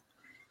incredible,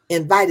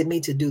 invited me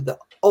to do the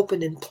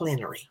opening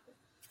plenary.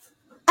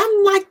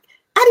 I'm like,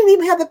 I didn't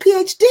even have a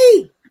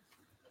PhD.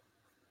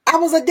 I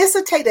was a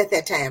dissertator at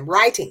that time,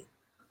 writing.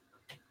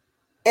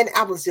 And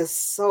I was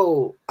just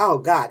so, oh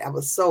God, I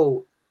was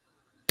so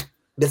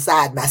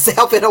beside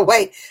myself in a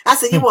way. I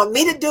said, you want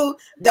me to do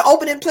the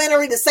opening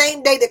plenary the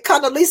same day that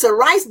Condoleezza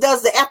Rice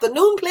does the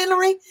afternoon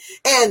plenary?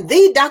 And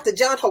the Dr.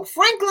 John Hope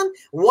Franklin,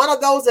 one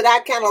of those that I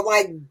kind of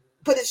like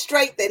put it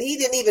straight that he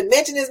didn't even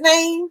mention his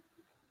name.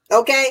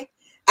 Okay.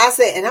 I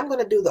said, and I'm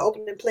going to do the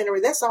opening plenary.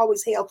 That's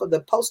always held for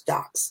the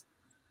postdocs.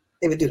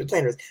 They would do the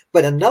plenaries.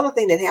 But another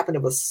thing that happened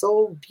that was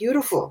so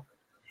beautiful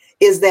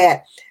is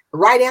that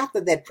right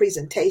after that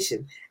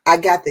presentation, I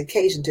got the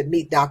occasion to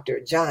meet Dr.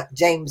 John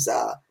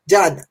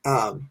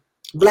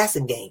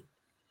Blassingame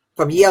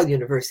from Yale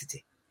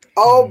University.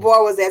 Oh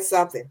boy, was that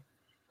something.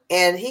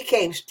 And he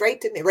came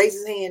straight to me, raised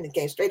his hand and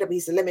came straight up. He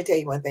said, let me tell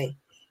you one thing.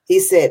 He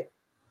said,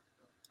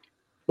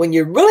 when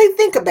you really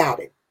think about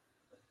it,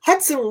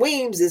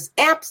 Hudson-Weems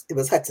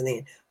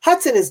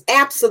Hudson is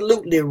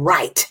absolutely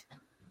right.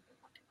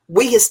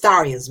 We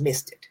historians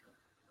missed it.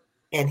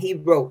 And he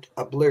wrote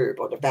a blurb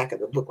on the back of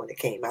the book when it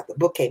came out. The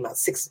book came out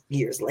 6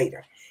 years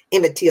later.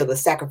 Emmett Till, the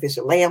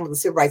Sacrificial Lamb of the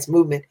Civil Rights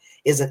Movement,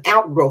 is an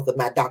outgrowth of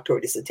my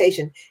doctoral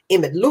dissertation.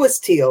 Emmett Louis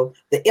Till,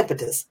 the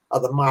Impetus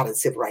of the Modern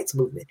Civil Rights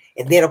Movement.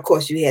 And then, of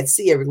course, you had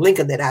C.R.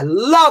 Lincoln, that I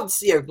loved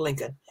C.R.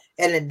 Lincoln,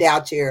 and an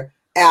endowed chair,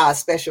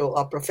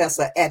 special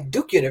professor at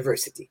Duke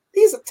University.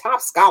 These are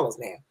top scholars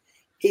now.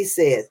 He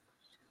says,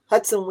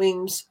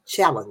 Hudson-Weems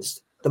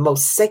challenged the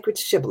most sacred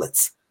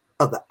shibboleths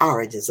of the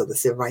origins of the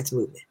Civil Rights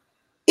Movement.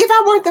 If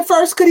I weren't the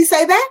first, could he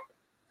say that?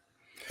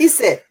 He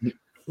said,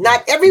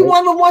 not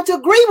everyone will want to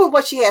agree with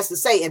what she has to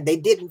say, and they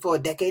didn't for a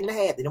decade and a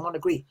half. They didn't want to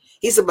agree.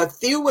 He said, but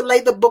few would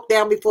lay the book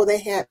down before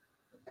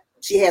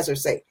she has her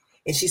say.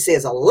 And she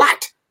says a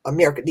lot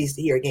America needs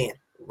to hear again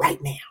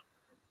right now.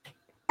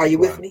 Are you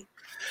with me?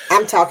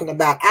 I'm talking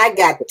about, I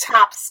got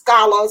top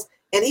scholars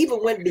and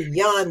even went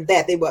beyond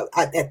that. They were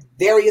at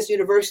various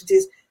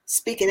universities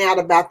speaking out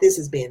about this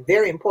as being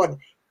very important.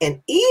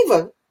 And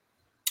even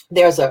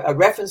there's a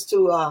reference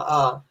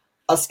to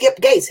Skip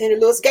Gates, Henry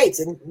Louis Gates.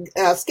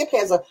 And Skip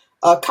has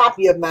a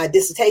copy of my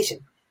dissertation.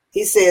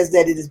 He says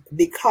that it is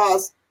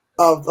because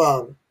of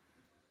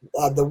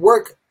the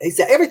work. He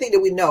said everything that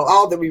we know,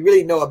 all that we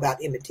really know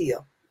about Emmett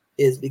Till,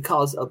 is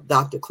because of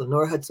Dr.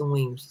 Clenora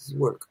Hudson-Weems'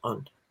 work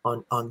on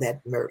that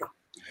murder.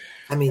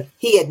 I mean,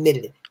 he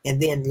admitted it.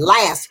 And then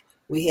last,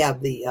 we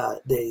have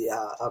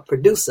the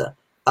producer,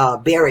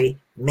 Barry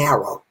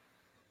Marrow,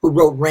 who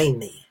wrote Rain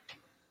Man.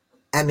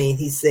 I mean,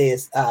 he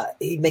says,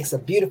 he makes a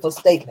beautiful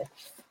statement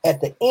at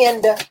the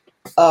end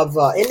of,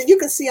 and you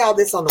can see all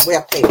this on the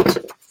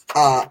webpage,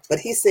 but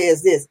he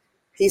says this.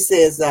 He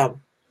says,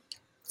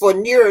 for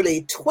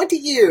nearly 20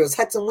 years,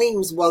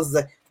 Hudson-Weems was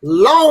the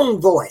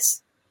lone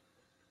voice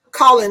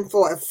calling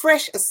for a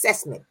fresh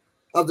assessment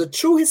of the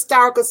true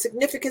historical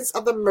significance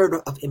of the murder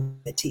of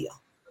Emmett Till.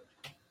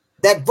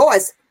 That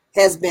voice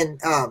has been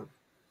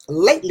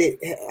lately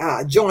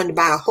joined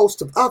by a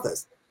host of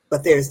others,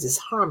 but there's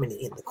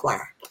disharmony in the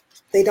choir.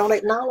 They don't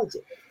acknowledge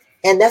it.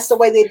 And that's the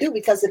way they do,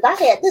 because if I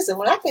had this, and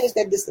when I finished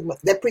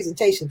that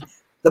presentation,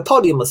 the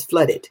podium was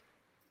flooded.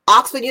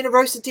 Oxford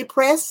University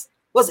Press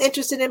was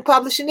interested in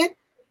publishing it.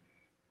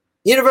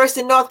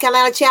 University of North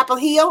Carolina, Chapel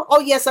Hill. Oh,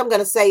 yes, I'm going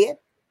to say it.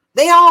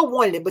 They all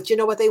wanted it, but you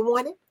know what they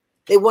wanted?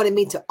 They wanted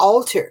me to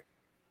alter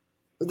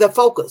the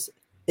focus.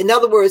 In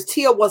other words,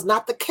 Till was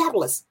not the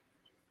catalyst,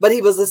 but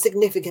he was a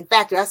significant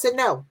factor. I said,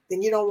 no,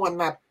 then you don't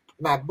want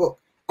my book.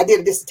 I did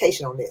a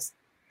dissertation on this.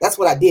 That's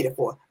what I did it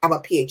for. I'm a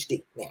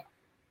PhD now.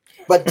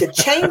 But to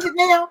change it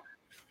now,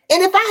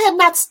 and if I had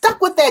not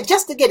stuck with that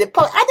just to get it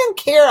published, I didn't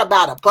care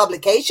about a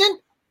publication.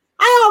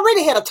 I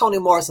already had a Toni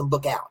Morrison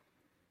book out,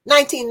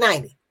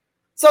 1990.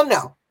 So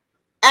no,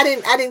 I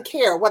didn't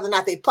care whether or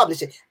not they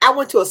published it. I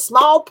went to a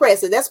small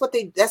press, and that's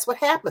what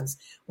happens.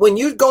 When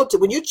you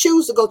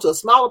choose to go to a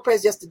smaller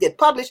press just to get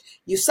published,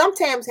 you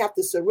sometimes have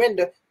to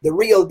surrender the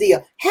real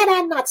deal. Had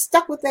I not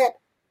stuck with that,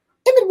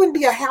 it wouldn't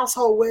be a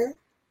household word.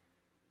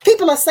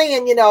 People are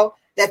saying,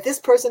 that this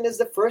person is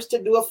the first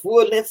to do a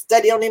full-length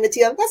study on Emmett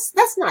Till.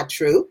 That's not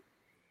true.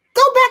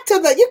 Go back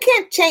to you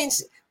can't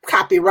change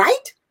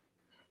copyright.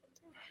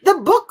 The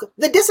book,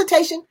 the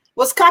dissertation,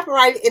 was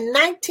copyrighted in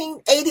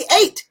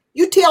 1988.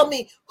 You tell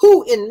me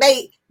who in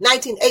May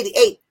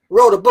 1988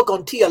 wrote a book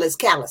on Till as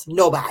catalyst?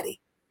 Nobody.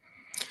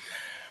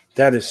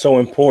 That is so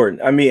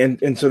important. I mean,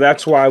 and so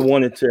that's why I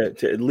wanted to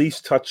at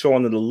least touch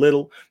on it a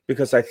little,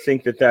 because I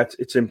think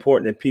it's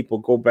important that people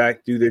go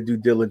back, do their due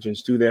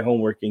diligence, do their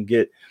homework, and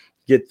get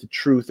the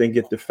truth and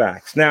get the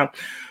facts. Now,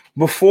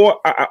 before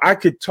I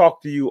could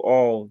talk to you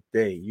all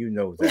day, you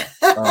know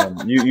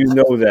that, you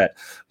know that.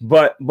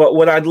 But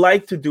what I'd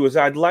like to do is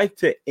I'd like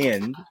to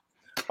end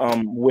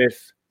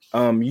with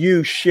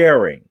you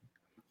sharing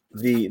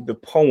the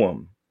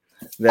poem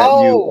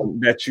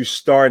that you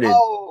started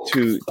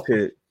to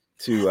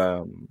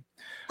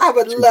I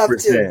would love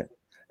present.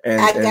 to.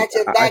 And I got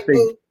your back,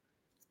 boo.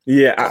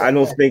 Yeah, I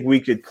don't think we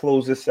could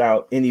close this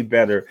out any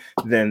better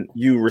than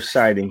you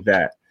reciting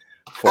that.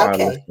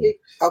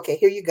 Okay,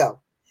 here you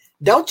go.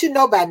 Don't you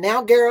know by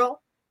now,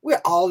 girl,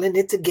 we're all in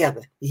it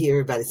together. You hear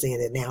everybody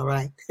saying it now,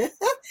 right?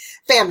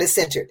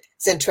 Family-centered,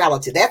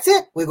 centrality. That's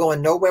it. We're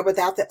going nowhere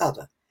without the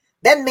other.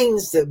 That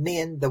means the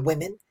men, the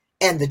women,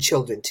 and the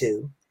children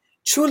too.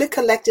 Truly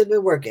collectively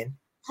working.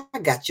 I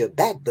got your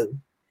back, boo.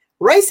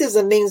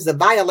 Racism means the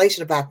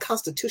violation of our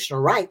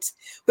constitutional rights,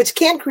 which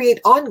can create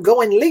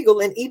ongoing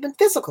legal and even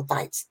physical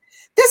fights.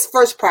 This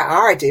first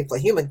priority for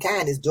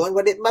humankind is doing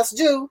what it must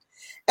do.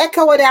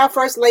 Echo it out,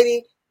 First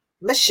Lady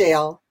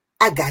Michelle.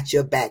 I got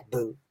your back,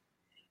 boo.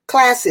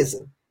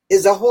 Classism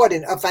is a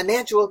hoarding of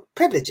financial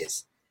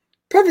privileges.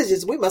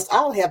 Privileges we must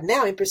all have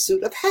now in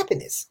pursuit of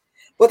happiness.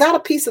 Without a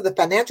piece of the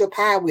financial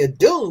pie, we're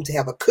doomed to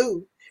have a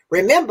coup.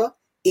 Remember,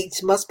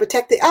 each must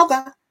protect the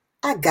other.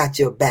 I got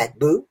your back,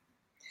 boo.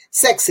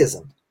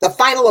 Sexism, the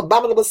final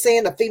abominable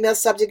sin of female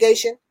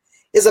subjugation,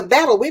 is a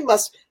battle we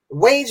must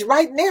wage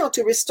right now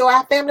to restore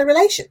our family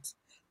relations.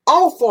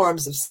 All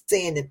forms of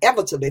sin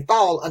inevitably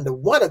fall under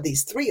one of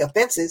these three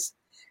offenses.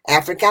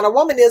 Africana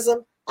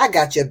Womanism, I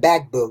got your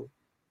back, boo,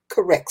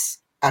 corrects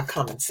our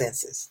common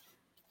senses.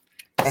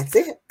 That's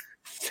it.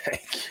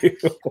 Thank you.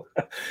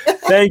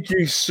 Thank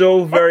you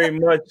so very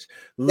much.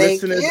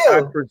 Listeners,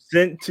 I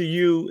present to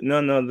you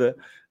none other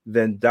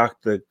than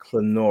Dr.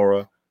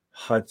 Clenora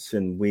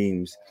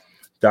Hudson-Weems.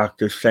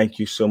 Doctor, thank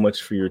you so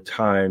much for your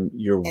time,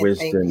 your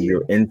wisdom,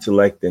 your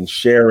intellect, and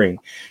sharing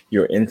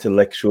your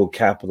intellectual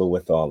capital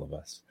with all of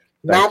us.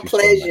 My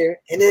pleasure.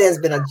 And it has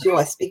been a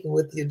joy speaking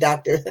with you,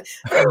 Dr.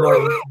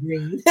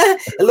 Green. I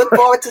look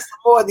forward to some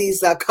more of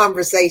these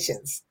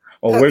conversations.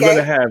 Oh, we're going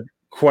to have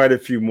quite a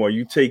few more.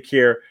 You take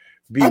care.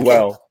 Be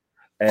well.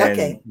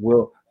 And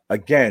we'll,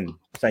 again,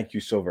 thank you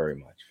so very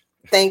much.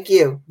 Thank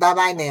you.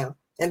 Bye-bye now.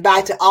 And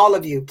bye to all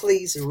of you.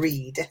 Please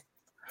read.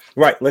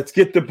 Right. Let's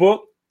get the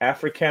book,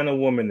 Africana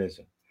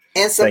Womanism.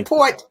 And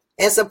support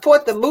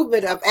the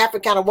movement of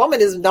Africana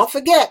Womanism. Don't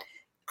forget,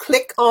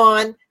 click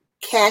on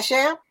Cash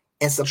App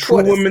and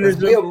support True us.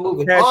 Womanism, We're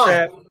moving Cash on.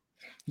 App.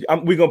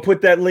 We're going to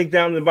put that link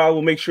down in the bottom.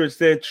 We'll make sure it's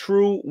there.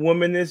 True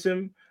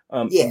Womanism.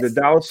 Yes. The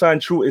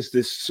 $ true is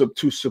this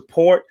to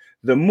support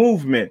the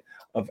movement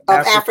of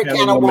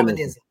Africana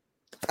Womanism.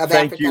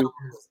 Thank you.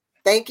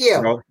 Thank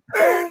you.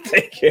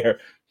 Take care.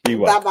 Be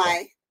well.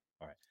 Bye-bye.